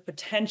them their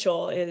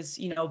potential is,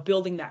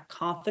 building that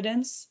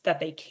confidence that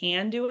they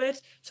can do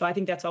it. So I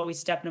think that's always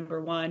step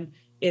number one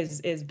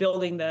is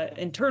building the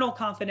internal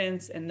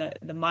confidence and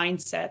the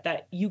mindset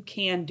that you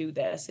can do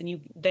this,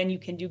 and then you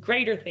can do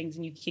greater things,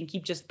 and you can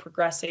keep just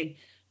progressing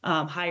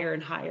higher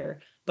and higher.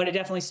 But it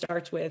definitely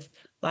starts with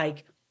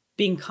like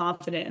being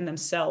confident in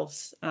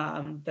themselves,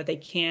 that they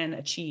can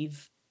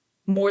achieve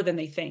more than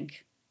they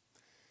think.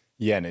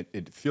 Yeah, and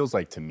it feels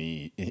like to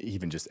me,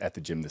 even just at the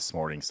gym this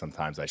morning,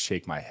 sometimes I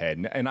shake my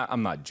head, and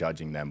I'm not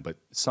judging them, but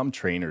some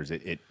trainers,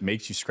 it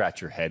makes you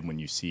scratch your head when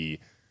you see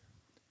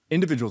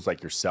individuals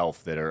like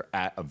yourself that are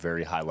at a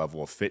very high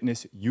level of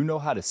fitness. You know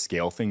how to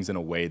scale things in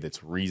a way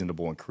that's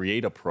reasonable and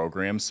create a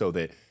program so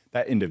that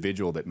that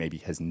individual that maybe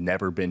has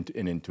never been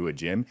into a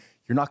gym,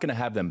 you're not going to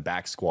have them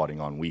back squatting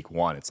on week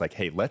one. It's like,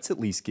 hey, let's at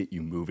least get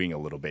you moving a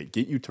little bit,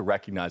 get you to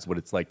recognize what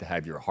it's like to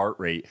have your heart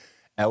rate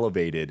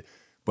elevated.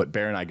 But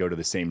Bear and I go to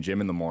the same gym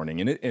in the morning,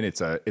 and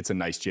it's a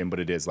nice gym, but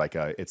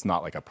it's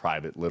not like a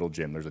private little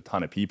gym. There's a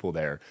ton of people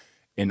there,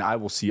 and I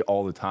will see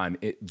all the time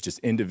just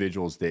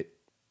individuals that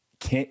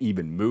can't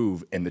even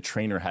move, and the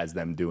trainer has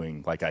them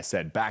doing, like I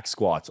said, back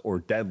squats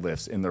or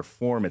deadlifts in their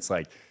form. It's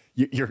like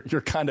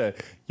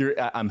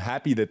I'm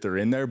happy that they're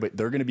in there, but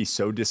they're going to be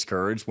so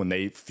discouraged when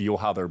they feel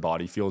how their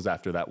body feels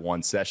after that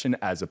one session,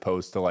 as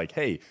opposed to like,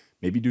 hey,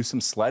 maybe do some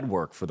sled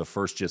work for the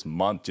first just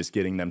month, just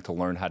getting them to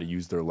learn how to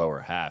use their lower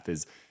half.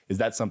 Is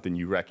that something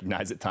you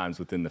recognize at times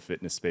within the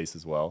fitness space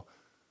as well?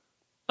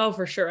 Oh,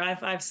 for sure.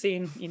 I've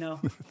seen,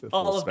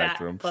 all of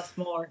spectrum. That plus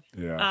more.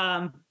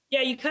 Yeah.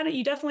 Yeah, you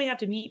definitely have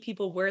to meet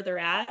people where they're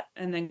at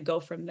and then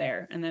go from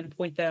there and then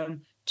point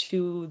them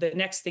to the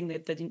next thing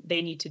that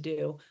they need to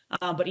do.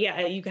 But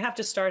yeah, you have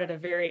to start at a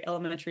very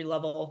elementary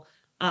level,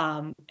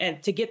 and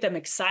to get them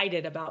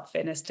excited about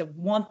fitness, to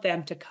want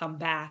them to come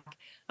back.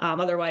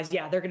 Otherwise,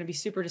 yeah, they're going to be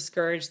super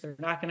discouraged. They're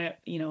not going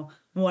to,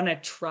 want to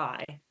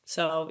try.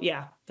 So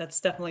yeah,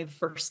 that's definitely the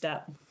first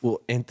step.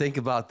 Well, and think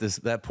about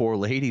that poor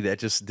lady that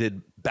just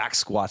did back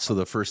squats for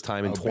the first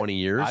time in 20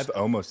 years. I've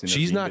almost.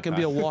 She's not going to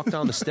be able to walk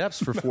down the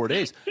steps for 4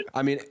 days.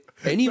 I mean,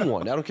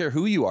 anyone, I don't care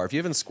who you are. If you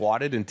haven't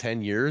squatted in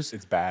 10 years,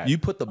 it's bad. You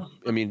put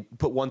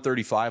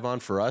 135 on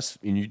for us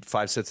and you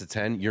 5 sets of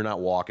 10, you're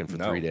not walking for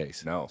 3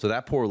 days. No. So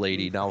that poor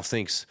lady now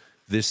thinks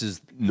this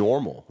is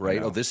normal,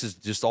 right? Oh, this is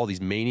just all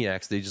these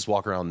maniacs. They just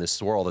walk around this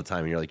store all the time.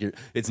 And you're like,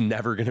 it's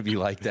never going to be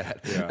like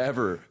that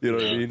ever. You know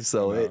what I mean?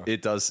 So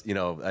it does, you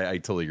know, I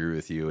totally agree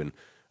with you. And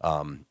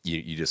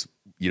you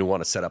don't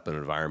want to set up an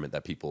environment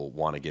that people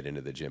want to get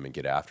into the gym and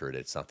get after it.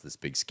 It's not this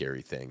big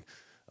scary thing.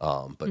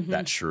 But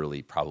that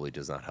surely probably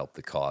does not help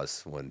the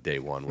cause when day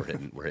one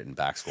we're hitting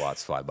back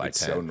squats 5x10. It's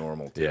so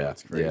normal too. Yeah,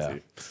 It's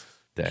crazy.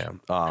 Yeah.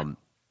 Damn.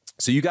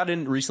 So you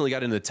recently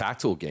got into the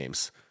tactical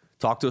games.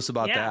 Talk to us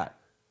about that.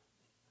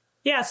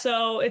 Yeah,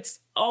 so it's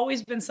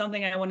always been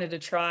something I wanted to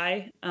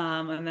try.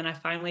 And then I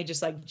finally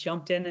just like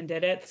jumped in and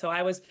did it. So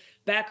I was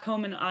back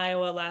home in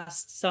Iowa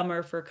last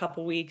summer for a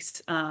couple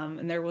weeks.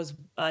 And there was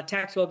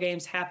tactical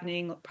games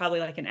happening probably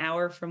like an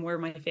hour from where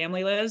my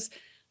family lives.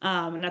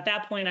 And at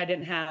that point I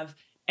didn't have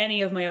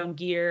any of my own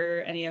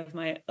gear, any of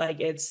my, like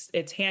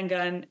it's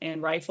handgun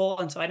and rifle.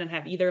 And so I didn't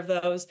have either of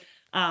those.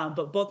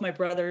 But both my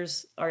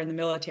brothers are in the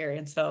military.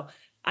 And so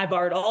I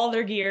borrowed all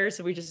their gear.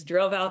 So we just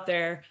drove out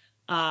there.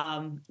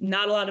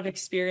 Not a lot of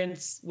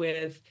experience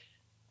with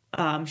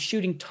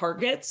shooting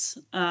targets.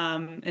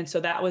 And so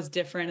that was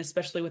different,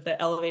 especially with the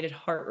elevated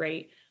heart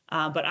rate.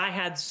 But I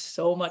had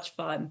so much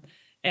fun.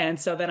 And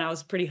so then I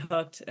was pretty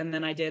hooked. And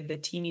then I did the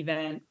team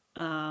event,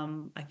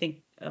 I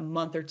think a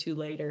month or two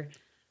later.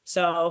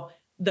 So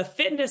the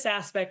fitness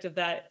aspect of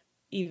that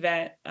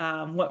event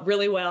went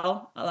really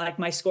well. Like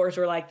my scores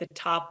were like the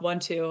top 1,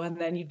 2, and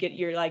then you'd get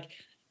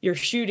your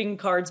shooting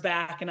cards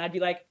back and I'd be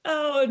like,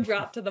 oh, and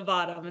drop to the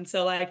bottom. And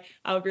so like,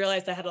 I would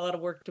realize I had a lot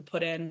of work to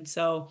put in.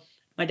 So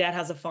my dad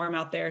has a farm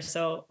out there.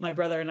 So my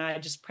brother and I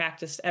just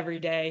practiced every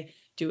day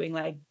doing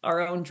like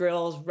our own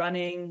drills,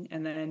 running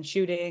and then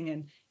shooting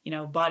and, you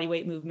know, body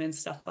weight movements,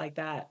 stuff like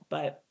that.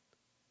 But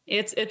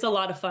it's a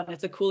lot of fun.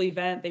 It's a cool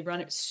event. They run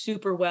it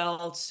super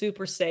well, it's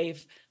super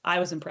safe. I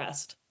was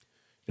impressed.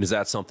 And is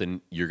that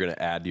something you're going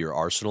to add to your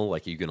arsenal?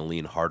 Like, are you going to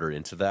lean harder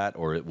into that,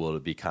 or will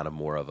it be kind of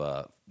more of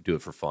a do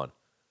it for fun?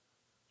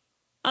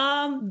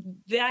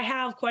 I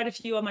have quite a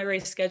few on my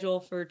race schedule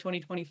for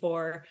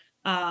 2024.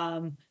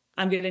 I'm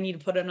going to need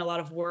to put in a lot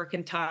of work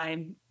and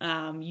time.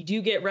 You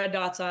do get red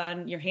dots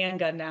on your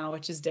handgun now,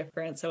 which is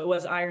different. So it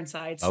was iron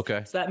sights.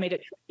 Okay. So that made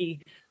it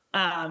tricky.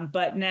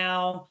 But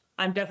now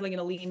I'm definitely going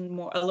to lean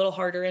a little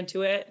harder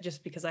into it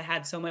just because I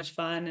had so much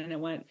fun and it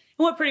went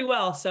pretty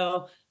well.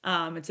 So,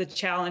 it's a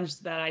challenge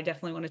that I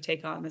definitely want to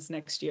take on this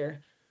next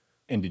year.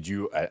 And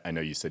I know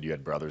you said you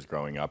had brothers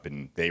growing up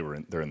and they're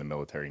in the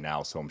military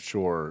now. So I'm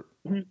sure,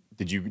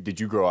 did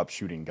you grow up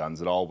shooting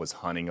guns at all? Was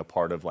hunting a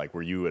part of, like,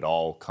 were you at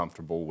all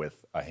comfortable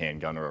with a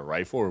handgun or a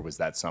rifle, or was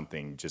that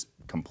something just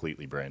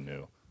completely brand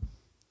new?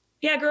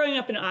 Yeah. Growing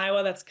up in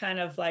Iowa, that's kind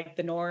of like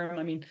the norm.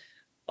 I mean,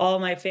 all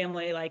my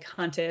family like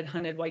hunted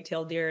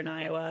white-tailed deer in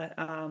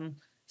Iowa.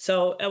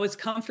 So I was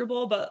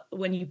comfortable, but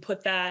when you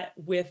put that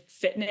with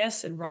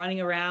fitness and running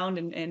around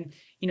and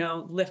you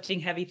know, lifting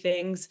heavy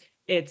things,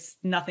 it's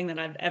nothing that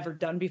I've ever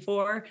done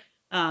before.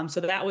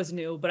 So that was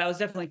new, but I was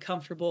definitely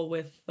comfortable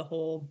with the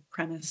whole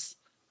premise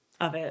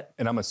of it.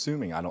 And I'm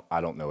assuming, I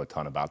don't know a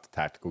ton about the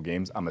tactical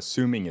games. I'm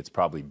assuming it's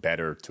probably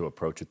better to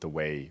approach it the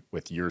way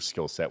with your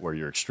skill set where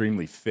you're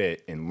extremely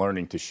fit in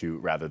learning to shoot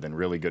rather than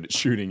really good at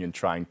shooting and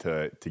trying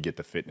to get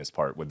the fitness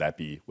part. Would that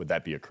be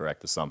a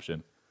correct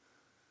assumption?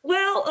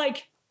 Well,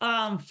 like,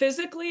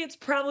 physically it's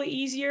probably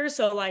easier.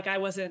 So like I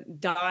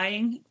wasn't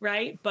dying,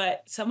 right?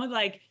 But some of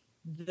like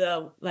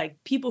the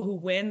people who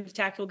win the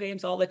tactical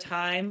games all the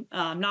time,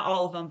 not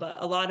all of them, but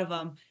a lot of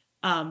them,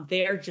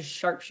 they are just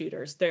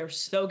sharpshooters. They're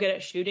so good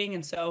at shooting.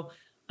 And so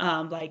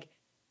like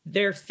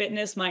their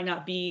fitness might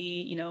not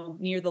be, you know,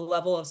 near the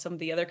level of some of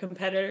the other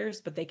competitors,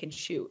 but they can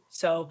shoot.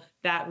 So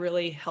that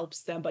really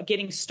helps them. But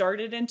getting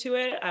started into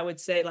it, I would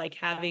say like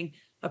having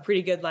a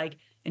pretty good like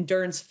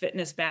endurance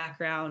fitness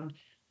background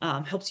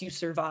helps you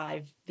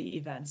survive the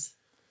events.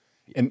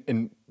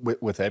 And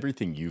with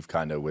everything you've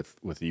kind of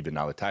with even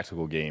now the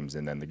tactical games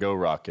and then the Go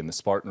Ruck and the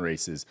Spartan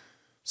races,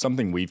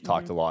 something we've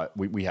talked a lot.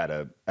 We had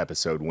a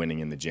episode, Winning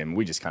in the Gym.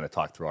 We just kind of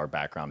talked through our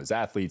background as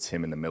athletes,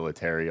 him in the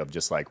military, of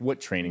just like what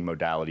training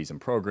modalities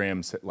and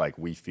programs like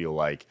we feel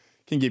like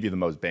can give you the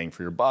most bang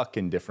for your buck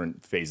in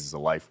different phases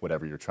of life,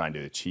 whatever you're trying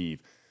to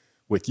achieve.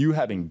 With you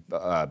having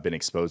been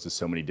exposed to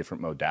so many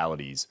different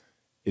modalities,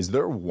 is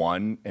there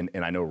one, and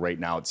I know right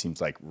now it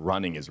seems like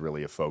running is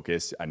really a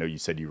focus. I know you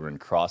said you were in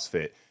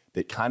CrossFit,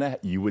 that kind of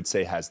you would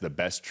say has the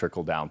best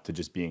trickle down to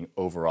just being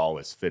overall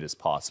as fit as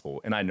possible?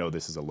 And I know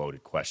this is a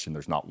loaded question.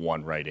 There's not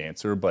one right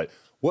answer, but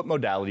what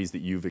modalities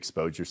that you've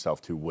exposed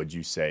yourself to would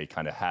you say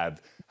kind of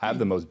have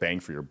the most bang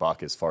for your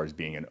buck as far as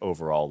being an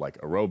overall like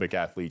aerobic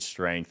athlete,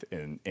 strength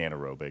and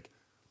anaerobic?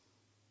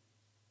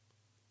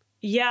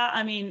 Yeah,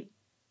 I mean,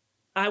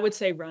 I would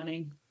say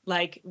running.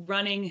 Like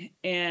running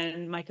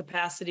and my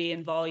capacity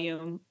and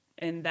volume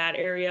in that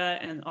area,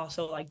 and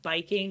also like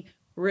biking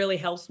really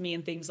helps me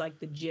in things like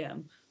the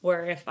gym,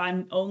 where if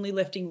I'm only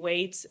lifting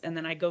weights and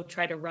then I go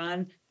try to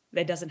run,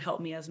 that doesn't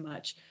help me as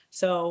much.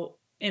 So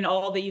in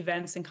all the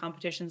events and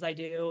competitions I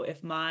do,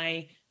 if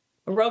my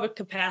aerobic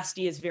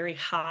capacity is very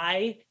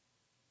high,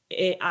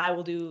 I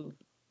will do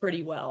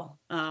pretty well.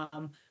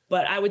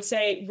 But I would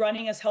say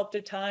running has helped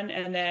a ton,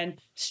 and then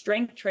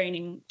strength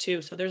training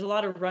too. So there's a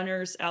lot of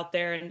runners out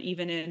there, and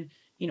even in,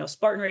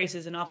 Spartan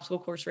races and obstacle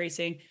course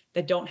racing,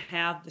 that don't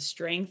have the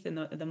strength and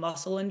the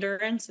muscle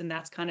endurance, and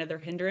that's kind of their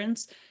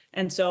hindrance.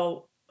 And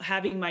so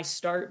having my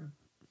start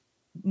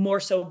more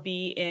so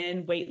be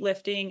in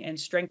weightlifting and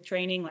strength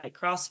training like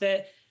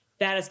CrossFit,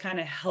 that has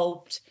kind of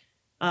helped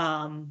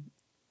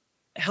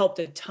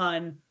a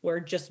ton,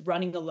 where just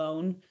running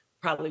alone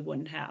probably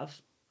wouldn't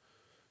have.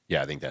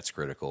 Yeah, I think that's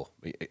critical.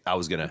 I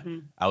was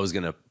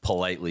gonna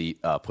politely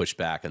push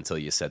back until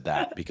you said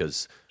that,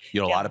 because a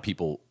lot of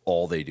people,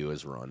 all they do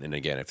is run. And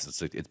again, if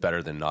it's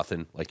better than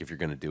nothing. Like if you're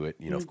going to do it,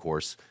 of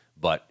course.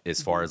 But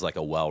as far as like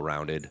a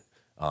well-rounded,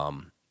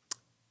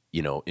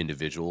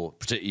 individual,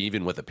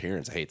 even with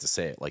appearance, I hate to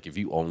say it, like if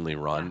you only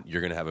run,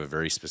 you're going to have a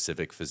very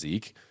specific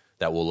physique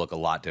that will look a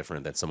lot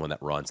different than someone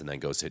that runs and then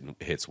goes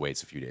hits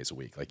weights a few days a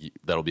week. Like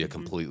that'll be a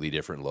completely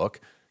different look.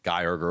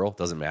 Guy or girl,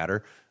 doesn't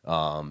matter.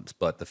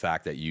 But the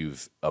fact that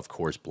you've, of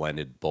course,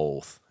 blended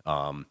both.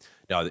 Now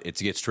it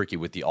gets tricky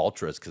with the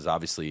ultras, because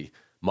obviously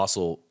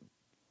muscle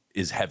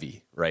is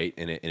heavy, right?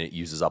 And it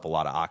uses up a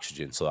lot of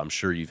oxygen. So I'm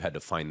sure you've had to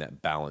find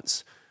that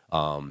balance.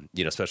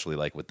 Especially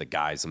like with the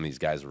guys, some of these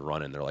guys are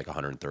running, they're like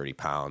 130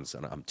 pounds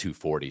and I'm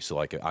 240. So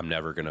like, I'm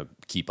never going to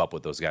keep up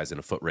with those guys in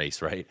a foot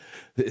race. Right.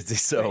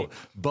 So, right.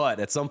 But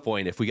at some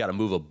point, if we got to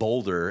move a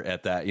boulder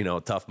at that,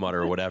 Tough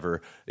Mudder or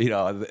whatever,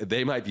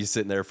 they might be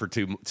sitting there for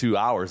 2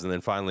 hours. And then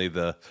finally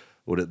the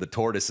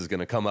tortoise is going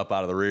to come up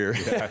out of the rear.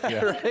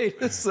 Yeah.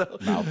 Right. So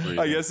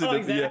I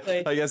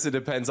guess it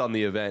depends on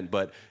the event,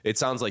 but it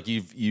sounds like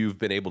you've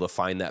been able to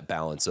find that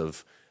balance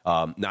of,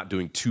 not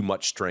doing too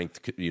much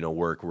strength,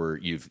 work where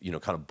you've,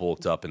 kind of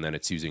bulked up and then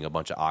it's using a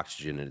bunch of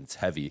oxygen and it's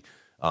heavy.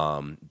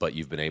 But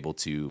you've been able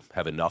to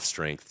have enough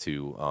strength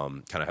to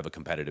kind of have a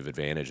competitive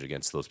advantage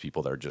against those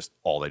people that are just,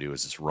 all they do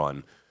is just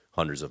run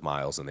hundreds of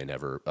miles and they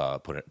never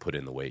put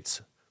in the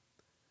weights.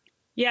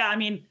 Yeah. I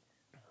mean,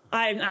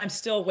 I'm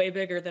still way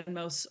bigger than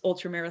most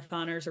ultra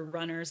marathoners or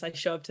runners. I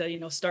show up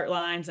to, start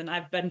lines, and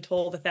I've been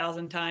told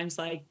 1,000 times,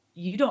 like,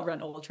 you don't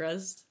run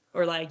ultras.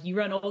 Or like, you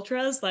run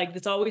ultras? Like,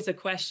 it's always a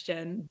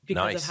question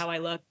because of how I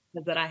look,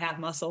 that I have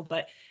muscle.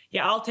 But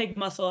yeah, I'll take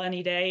muscle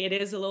any day. It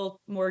is a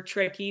little more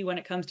tricky when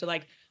it comes to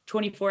like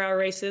 24-hour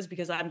races,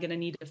 because I'm going to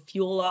need to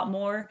fuel a lot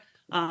more,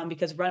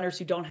 because runners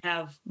who don't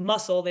have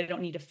muscle, they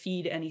don't need to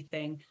feed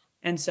anything.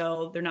 And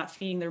so they're not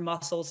feeding their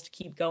muscles to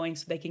keep going,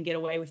 so they can get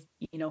away with,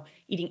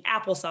 eating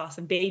applesauce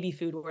and baby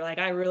food, where like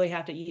I really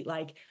have to eat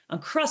like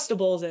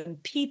Uncrustables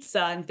and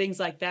pizza and things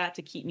like that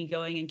to keep me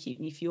going and keep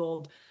me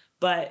fueled.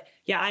 But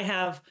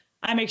yeah,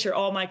 I make sure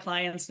all my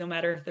clients, no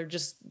matter if they're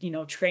just,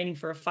 training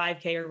for a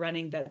 5K or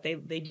running, that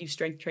they do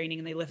strength training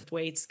and they lift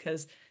weights,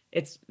 because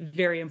it's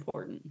very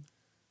important.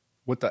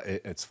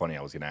 It's funny,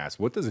 I was going to ask,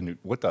 what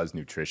does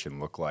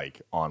nutrition look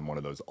like on one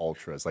of those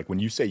ultras? Like when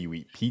you say you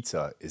eat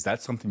pizza, is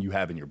that something you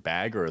have in your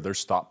bag, or are there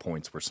stop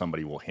points where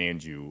somebody will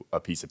hand you a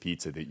piece of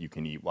pizza that you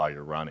can eat while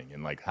you're running?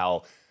 And like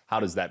how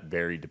does that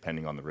vary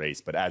depending on the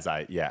race? But as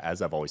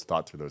I've always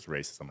thought through those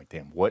races, I'm like,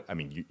 damn,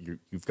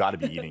 you've got to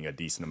be eating a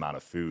decent amount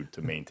of food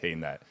to maintain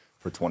that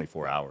for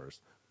 24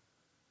 hours.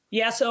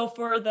 Yeah. So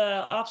for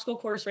the obstacle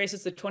course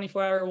races, the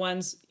 24-hour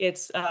ones,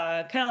 it's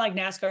kind of like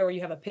NASCAR, where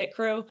you have a pit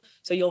crew.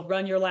 So you'll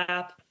run your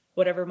lap,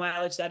 whatever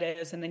mileage that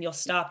is, and then you'll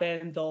stop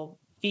in, they'll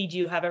feed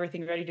you, have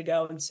everything ready to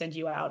go, and send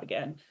you out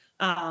again.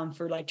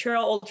 For like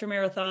trail ultra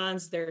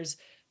marathons, there's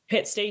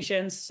pit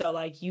stations. So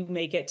like you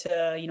make it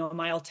to,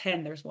 mile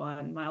 10, there's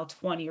one, mile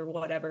 20 or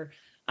whatever.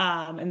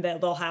 And then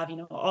they'll have,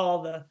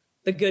 all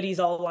the goodies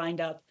all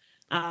lined up.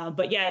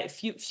 But yeah,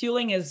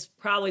 fueling is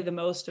probably the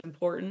most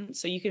important.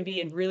 So you can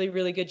be in really,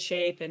 really good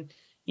shape and,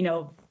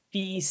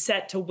 be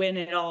set to win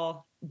it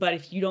all. But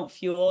if you don't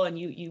fuel and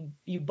you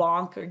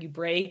bonk or you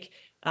break,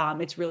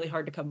 it's really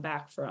hard to come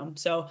back from.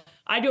 So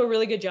I do a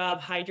really good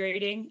job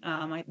hydrating.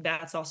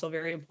 That's also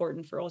very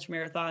important for ultra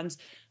marathons.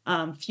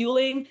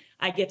 Fueling,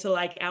 I get to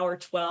like hour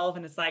 12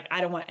 and it's like,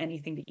 I don't want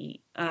anything to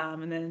eat.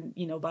 And then,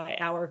 by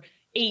hour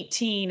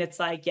 18, it's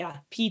like, yeah,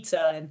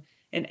 pizza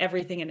and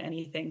everything and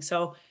anything.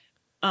 So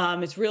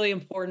it's really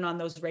important on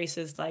those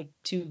races, like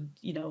to,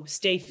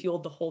 stay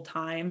fueled the whole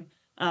time.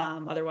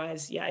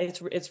 Otherwise, yeah,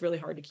 it's really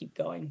hard to keep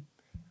going.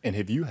 And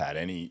have you had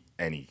any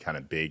kind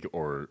of big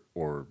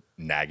or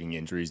nagging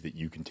injuries that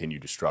you continue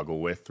to struggle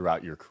with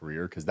throughout your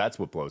career? Because that's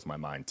what blows my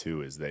mind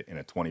too, is that in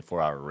a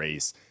 24-hour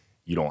race,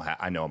 you don't have,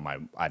 I know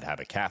I'd have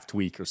a calf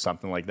tweak or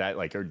something like that.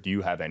 Like, or do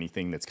you have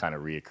anything that's kind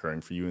of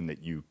reoccurring for you and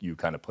that you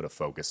kind of put a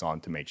focus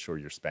on to make sure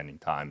you're spending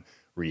time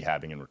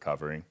rehabbing and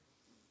recovering?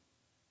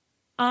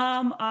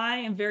 I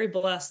am very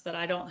blessed that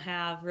I don't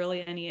have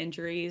really any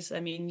injuries.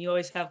 I mean, you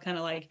always have kind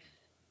of like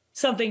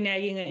something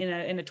nagging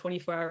in a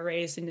 24-hour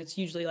race, and it's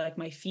usually like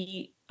my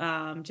feet,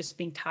 just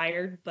being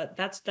tired, but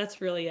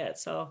that's really it.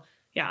 So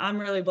yeah, I'm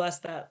really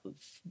blessed that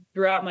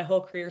throughout my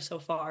whole career so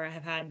far, I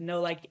have had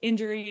no like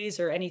injuries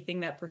or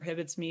anything that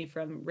prohibits me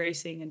from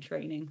racing and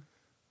training.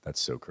 That's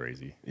so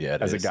crazy. Yeah,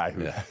 as a guy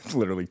who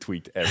literally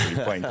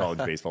playing college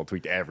baseball,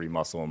 tweaked every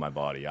muscle in my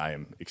body, I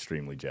am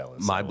extremely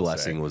jealous. My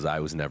blessing was I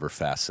was never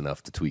fast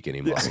enough to tweak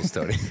any muscles,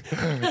 Tony.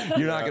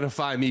 You're not going to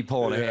find me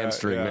pulling a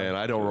hamstring, man.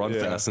 I don't run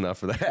fast enough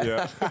for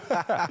that.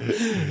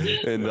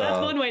 And, that's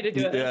one way to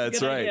do it. Yeah,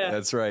 that's right. Idea.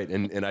 That's right.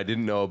 And I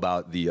didn't know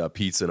about the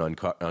pizza and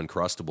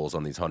Uncrustables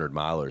on these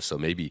 100-milers, so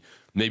maybe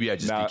I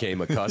just became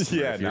a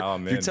customer. If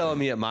you're telling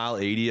me at mile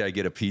 80 I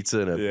get a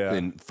pizza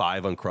and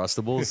 5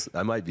 Uncrustables,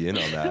 I might be in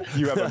on that.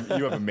 You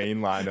have a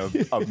main line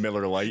of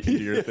Miller Lite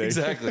into your thing.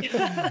 Exactly.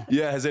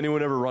 Yeah. Has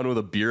anyone ever run with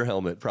a beer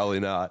helmet? Probably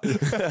not.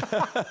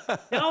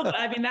 No, but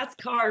I mean, that's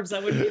carbs.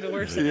 That would be the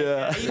worst thing.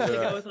 I usually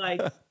go with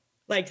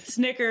like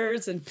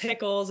Snickers and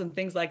pickles and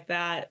things like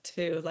that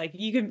too. Like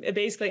you can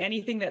basically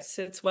anything that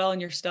sits well in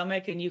your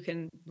stomach and you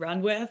can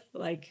run with,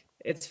 like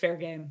it's fair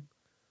game.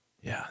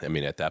 Yeah. I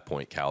mean, at that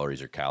point,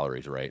 calories are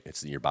calories, right?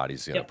 It's your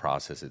body's going to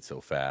process it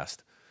so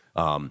fast.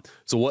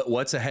 So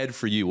what's ahead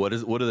for you? What do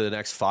the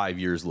next 5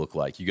 years look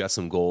like? You got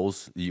some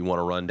goals you want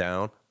to run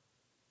down?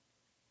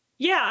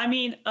 Yeah. I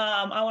mean,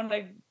 I want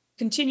to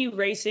continue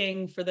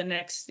racing for the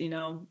next,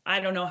 I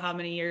don't know how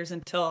many years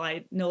until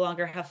I no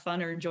longer have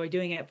fun or enjoy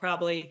doing it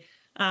probably.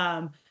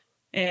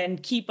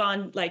 And keep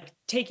on like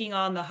taking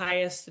on the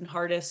highest and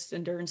hardest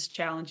endurance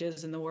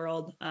challenges in the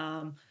world.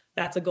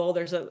 That's a goal.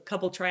 There's a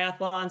couple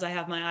triathlons I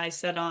have my eyes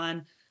set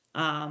on,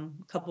 a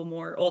couple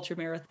more ultra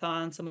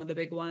marathons, some of the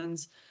big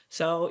ones.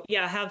 So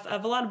yeah, I have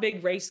a lot of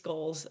big race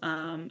goals.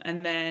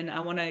 And then I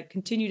want to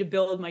continue to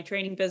build my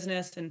training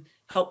business and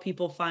help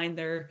people find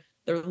their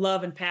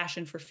love and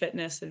passion for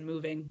fitness and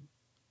moving.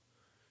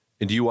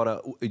 And do you want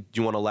to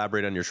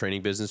elaborate on your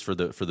training business for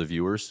the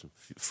viewers?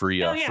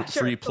 Free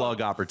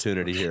plug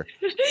opportunity here.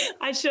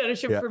 I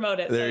should promote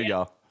it. There you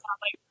go.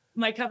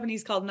 My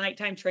company's called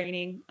Nighttime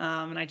Training,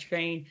 and I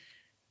train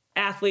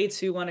athletes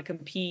who want to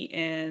compete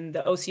in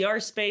the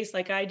OCR space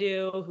like I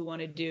do, who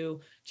want to do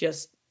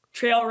just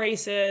trail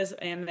races.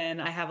 And then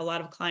I have a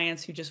lot of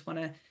clients who just want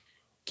to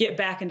get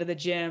back into the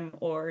gym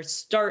or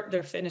start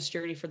their fitness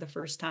journey for the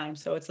first time.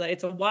 So it's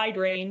a wide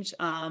range,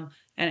 and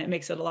it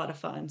makes it a lot of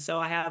fun. So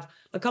I have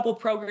a couple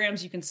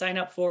programs you can sign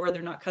up for.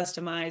 They're not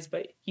customized,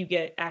 but you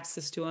get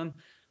access to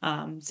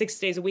them 6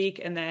 days a week.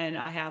 And then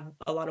I have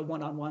a lot of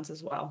one-on-ones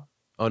as well.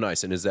 Oh,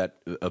 nice. And is that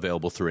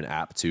available through an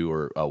app too,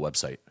 or a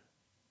website?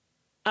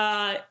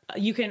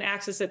 You can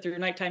access it through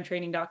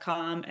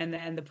nighttimetraining.com, and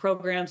then the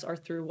programs are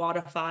through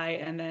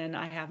Wodify, and then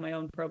I have my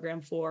own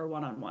program for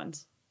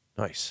one-on-ones.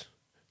 Nice.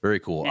 Very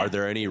cool. Yeah. Are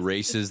there any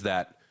races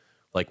that,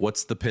 like,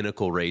 what's the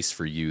pinnacle race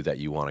for you that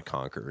you want to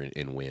conquer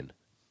and win?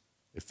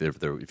 If you had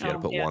to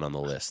put one on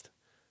the list.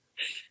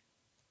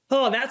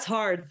 Oh, that's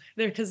hard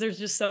because there's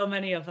just so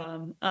many of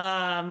them.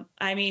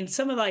 I mean,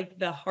 some of like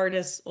the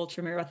hardest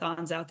ultra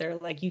marathons out there,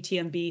 like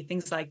UTMB,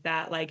 things like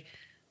that. Like,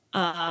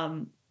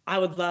 I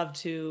would love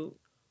to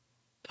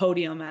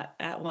podium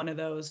at one of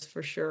those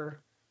for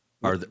sure.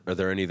 Are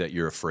there any that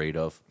you're afraid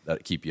of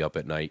that keep you up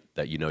at night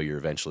that you know you're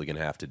eventually going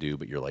to have to do,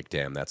 but you're like,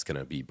 damn, that's going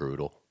to be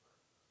brutal?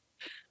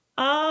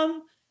 I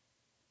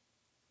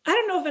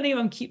don't know if any of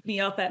them keep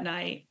me up at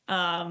night.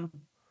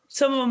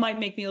 Some of them might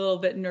make me a little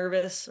bit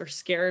nervous or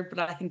scared, but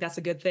I think that's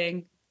a good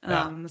thing.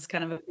 That's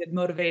kind of a good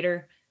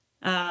motivator.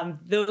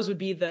 Those would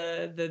be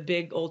the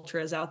big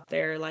ultras out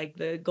there, like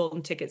the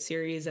Golden Ticket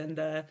Series and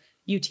the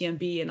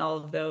UTMB and all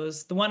of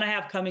those. The one I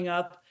have coming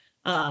up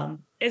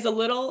is a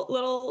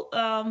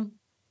little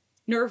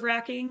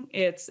nerve-wracking.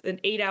 It's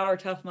an 8-hour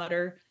Tough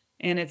Mudder,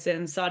 and it's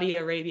in Saudi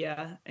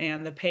Arabia,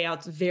 and the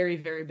payout's very,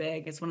 very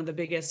big. It's one of the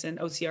biggest in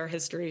OCR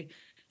history.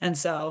 And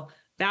so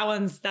that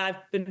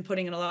I've been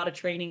putting in a lot of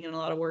training and a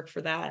lot of work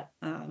for that.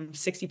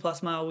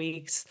 60+ mile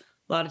weeks,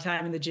 a lot of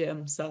time in the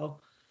gym. So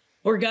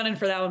we're gunning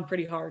for that one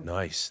pretty hard.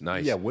 Nice.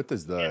 Yeah. What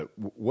does the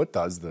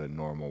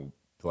normal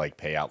like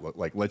payout look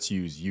like? Let's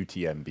use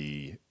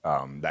UTMB.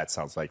 That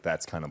sounds like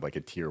that's kind of like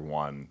a tier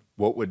 1.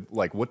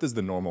 What does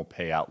the normal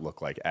payout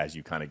look like as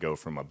you kind of go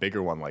from a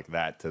bigger one like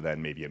that to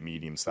then maybe a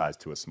medium size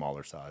to a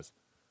smaller size?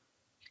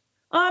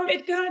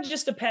 It kind of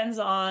just depends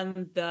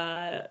on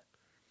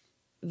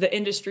the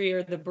industry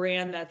or the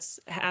brand that's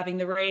having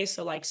the race.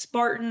 So like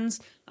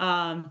Spartans,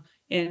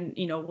 in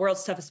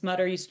World's Toughest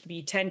Mudder used to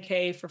be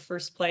 10K for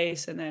first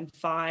place, and then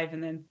 5,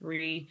 and then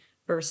 3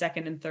 for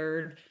second and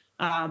third.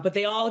 But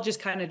they all just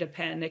kind of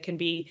depend. It can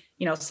be,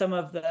 some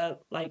of the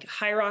like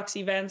High Rocks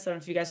events. I don't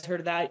know if you guys heard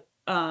of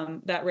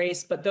that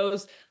race, but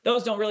those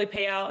don't really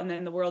pay out. And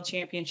then the World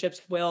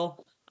Championships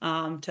will,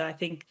 to I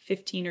think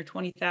 15 or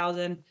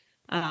 20,000.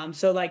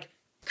 So like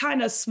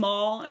kind of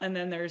small. And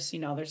then there's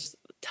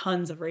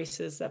tons of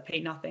races that pay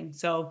nothing.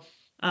 So,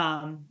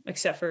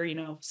 except for,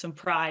 some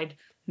pride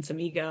and some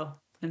ego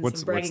and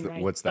some bragging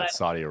rights. What's that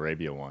Saudi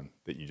Arabia one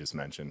that you just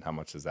mentioned? How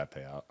much does that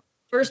pay out?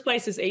 First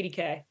place is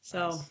 80K.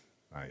 So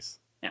nice.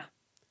 Yeah,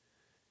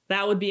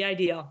 that would be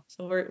ideal.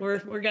 So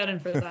we're gunning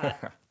for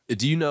that.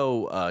 Do you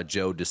know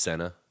Joe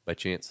DeSena by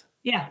chance?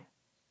 Yeah.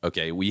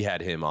 Okay, we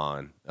had him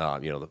on,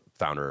 the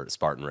founder of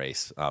Spartan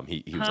Race.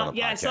 He was on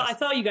the podcast. I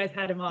saw you guys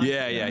had him on.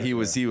 Yeah, he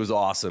was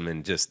awesome,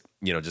 and just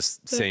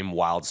same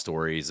wild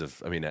stories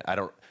of. I mean,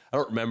 I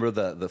don't remember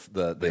the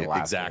last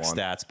exact one?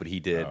 stats, but he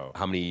did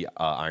how many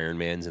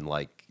Ironmans in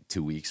like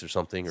 2 weeks or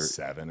something, or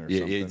 7 or yeah,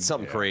 something. it's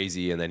something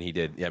crazy. And then he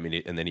did. I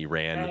mean, and then he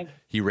ran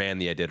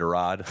the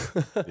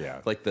Iditarod,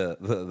 Yeah. like the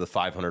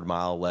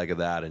 500-mile leg of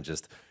that, and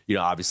just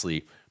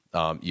obviously.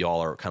 Y'all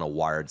are kind of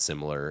wired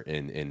similar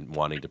in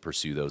wanting to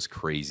pursue those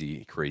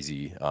crazy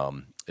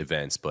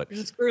events, but There's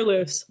a screw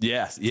loose.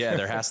 yes, yeah,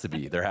 there has to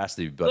be, but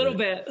A little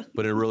bit,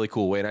 but in a really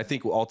cool way. And I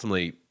think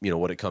ultimately,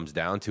 what it comes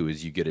down to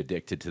is you get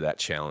addicted to that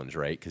challenge,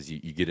 right? Because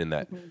you get in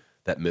that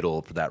middle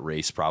of that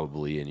race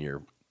probably, and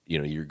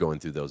you're going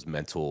through those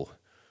mental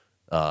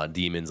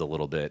demons a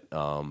little bit,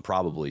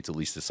 probably to at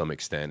least to some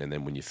extent. And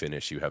then when you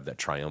finish, you have that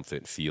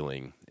triumphant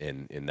feeling,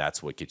 and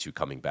that's what gets you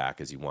coming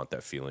back, is you want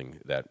that feeling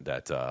that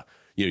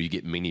you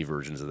get mini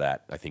versions of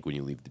that, I think, when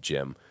you leave the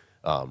gym.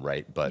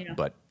 Right.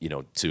 But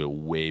to a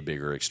way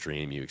bigger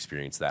extreme, you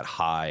experience that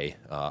high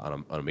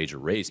on a major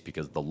race,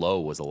 because the low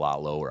was a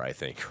lot lower, I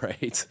think.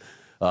 Right.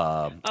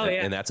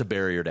 And that's a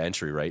barrier to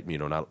entry, right?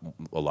 Not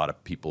a lot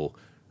of people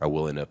are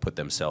willing to put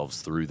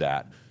themselves through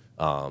that.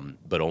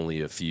 But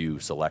only a few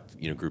select,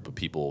 group of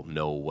people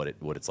know what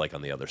it's like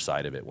on the other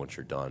side of it once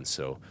you're done.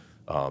 So,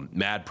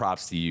 mad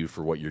props to you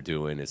for what you're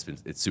doing. It's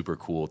super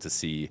cool to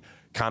see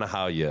kind of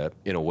how you,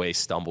 in a way,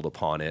 stumbled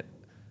upon it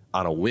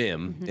on a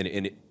whim.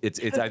 And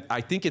I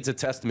think it's a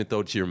testament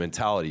though to your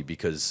mentality,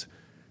 because,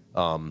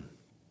 and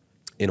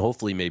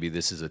hopefully maybe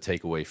this is a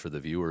takeaway for the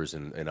viewers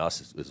and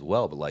us as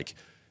well. But like,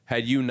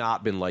 had you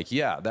not been like,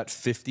 yeah, that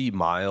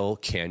 50-mile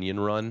canyon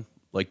run,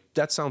 like,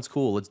 that sounds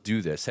cool, let's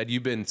do this. Had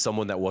you been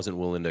someone that wasn't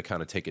willing to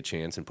kind of take a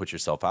chance and put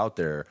yourself out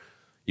there,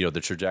 the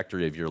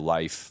trajectory of your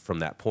life from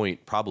that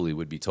point probably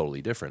would be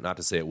totally different. Not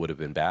to say it would have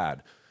been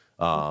bad.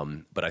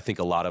 But I think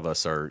a lot of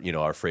us are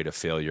afraid of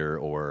failure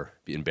or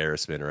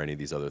embarrassment or any of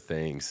these other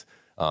things.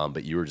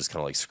 But you were just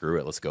kind of like, screw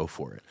it, let's go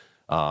for it.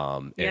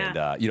 And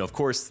of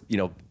course,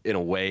 in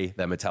a way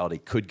that mentality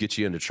could get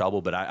you into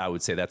trouble, but I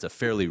would say that's a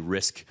fairly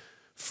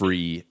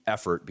risk-free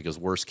effort, because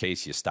worst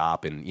case you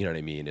stop and you know what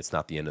I mean? It's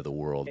not the end of the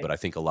world. But I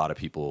think a lot of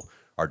people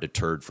are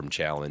deterred from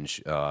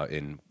challenge,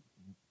 and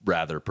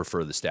rather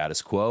prefer the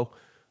status quo.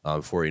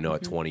 Before you know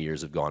it, 20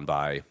 years have gone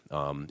by,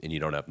 and you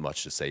don't have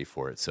much to say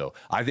for it. So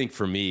I think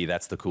for me,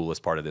 that's the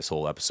coolest part of this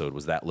whole episode,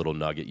 was that little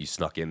nugget you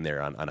snuck in there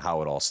on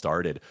how it all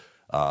started.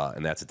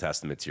 And that's a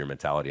testament to your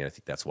mentality. And I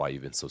think that's why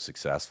you've been so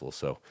successful.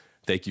 So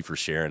thank you for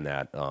sharing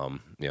that.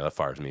 That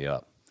fires me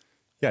up.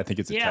 Yeah, I think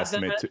it's a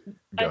testament to,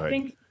 go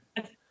ahead.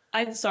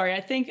 I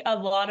think a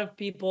lot of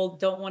people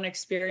don't want to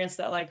experience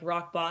that, like,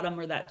 rock bottom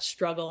or that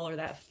struggle or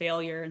that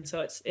failure. And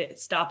so it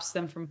stops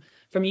them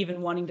from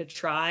even wanting to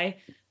try.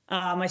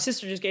 My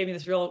sister just gave me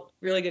this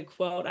really good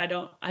quote. I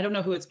don't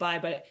know who it's by,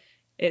 but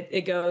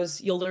it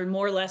goes, "You'll learn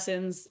more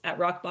lessons at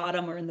rock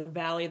bottom or in the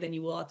valley than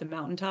you will at the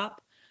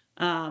mountaintop."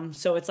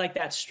 So it's like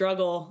that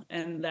struggle,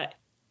 and that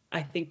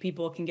I think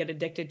people can get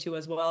addicted to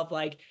as well, of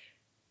like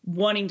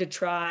wanting to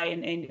try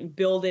and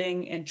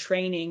building and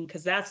training,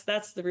 because that's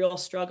the real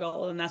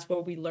struggle, and that's where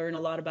we learn a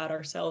lot about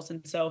ourselves.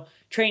 And so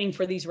training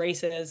for these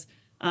races,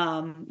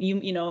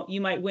 you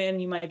might win,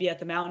 you might be at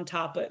the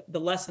mountaintop, but the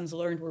lessons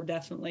learned were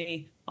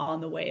definitely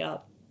on the way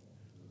up.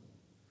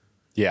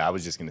 Yeah, I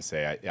was just going to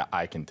say,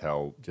 I can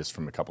tell just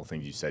from a couple of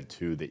things you said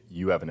too, that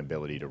you have an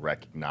ability to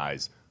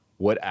recognize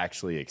what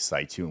actually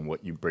excites you and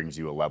what brings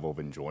you a level of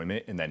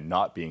enjoyment, and then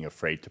not being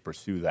afraid to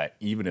pursue that,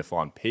 even if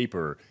on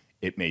paper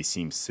it may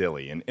seem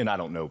silly. And I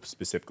don't know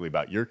specifically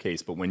about your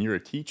case, but when you're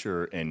a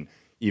teacher and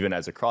even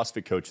as a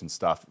CrossFit coach and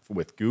stuff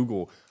with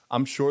Google,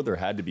 I'm sure there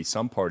had to be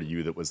some part of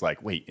you that was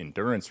like, wait,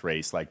 endurance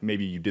race, like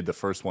maybe you did the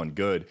first one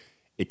good,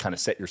 it kind of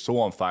set your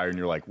soul on fire, and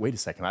you're like, wait a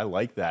second, I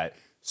like that.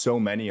 So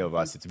many of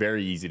us, it's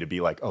very easy to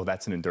be like, oh,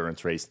 that's an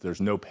endurance race,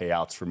 there's no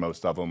payouts for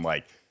most of them,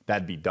 like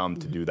that'd be dumb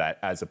to do that,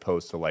 as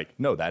opposed to like,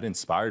 no, that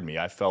inspired me,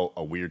 I felt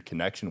a weird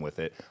connection with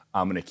it,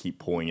 I'm going to keep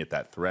pulling at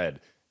that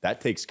thread. That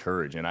takes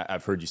courage. And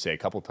I've heard you say a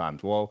couple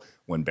times, well,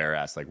 when Bear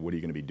asked, like, what are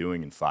you going to be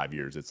doing in 5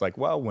 years? It's like,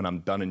 well, when I'm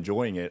done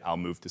enjoying it, I'll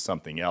move to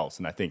something else.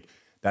 And I think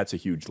that's a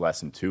huge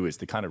lesson too, is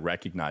to kind of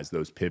recognize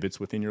those pivots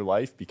within your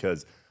life,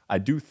 because I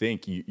do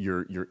think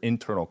your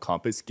internal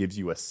compass gives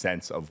you a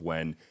sense of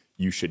when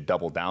you should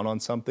double down on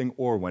something,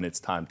 or when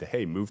it's time to,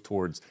 hey, move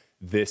towards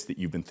this that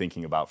you've been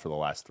thinking about for the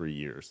last 3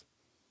 years.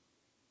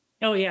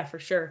 Oh yeah, for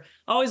sure.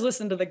 Always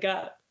listen to the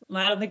gut.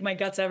 I don't think my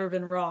gut's ever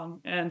been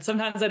wrong. And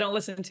sometimes I don't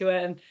listen to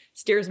it and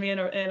steers me in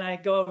and I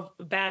go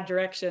a bad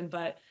direction.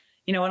 But,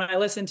 when I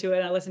listen to it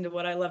and I listen to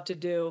what I love to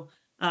do,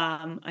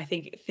 I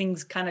think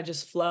things kind of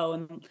just flow.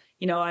 And,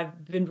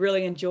 I've been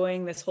really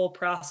enjoying this whole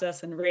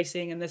process and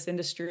racing in this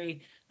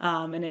industry.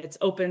 And it's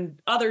opened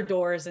other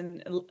doors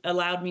and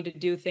allowed me to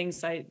do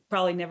things I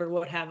probably never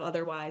would have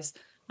otherwise.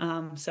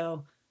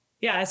 So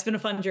yeah, it's been a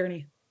fun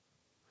journey.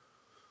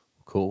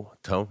 Cool.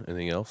 Tone,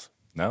 anything else?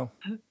 No.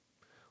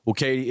 Well,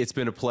 Katie, it's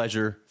been a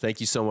pleasure. Thank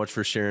you so much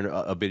for sharing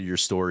a bit of your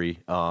story.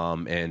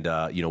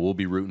 We'll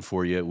be rooting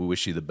for you. We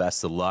wish you the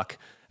best of luck.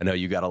 I know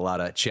you got a lot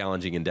of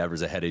challenging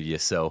endeavors ahead of you.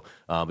 So,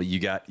 but you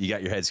got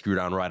your head screwed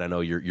on right. I know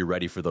you're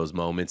ready for those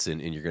moments,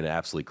 and you're going to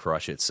absolutely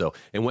crush it. So,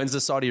 and when's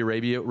the Saudi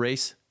Arabia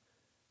race?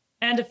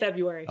 End of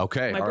February.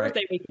 Okay. My all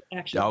birthday right. week,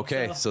 actually.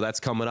 Okay. So that's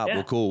coming up. Yeah.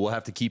 Well, cool. We'll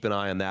have to keep an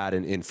eye on that.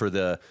 And for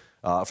the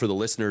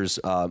listeners,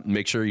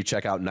 make sure you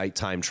check out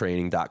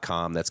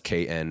nighttimetraining.com. That's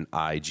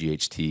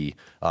KNIGHT,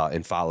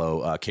 and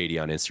follow Katie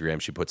on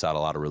Instagram. She puts out a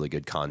lot of really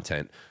good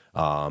content.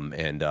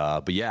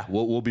 But yeah,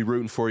 we'll be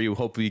rooting for you.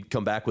 Hope we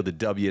come back with a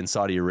W in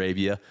Saudi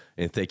Arabia.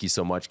 And thank you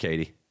so much,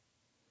 Katie.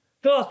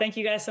 Cool. Thank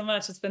you guys so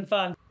much. It's been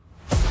fun.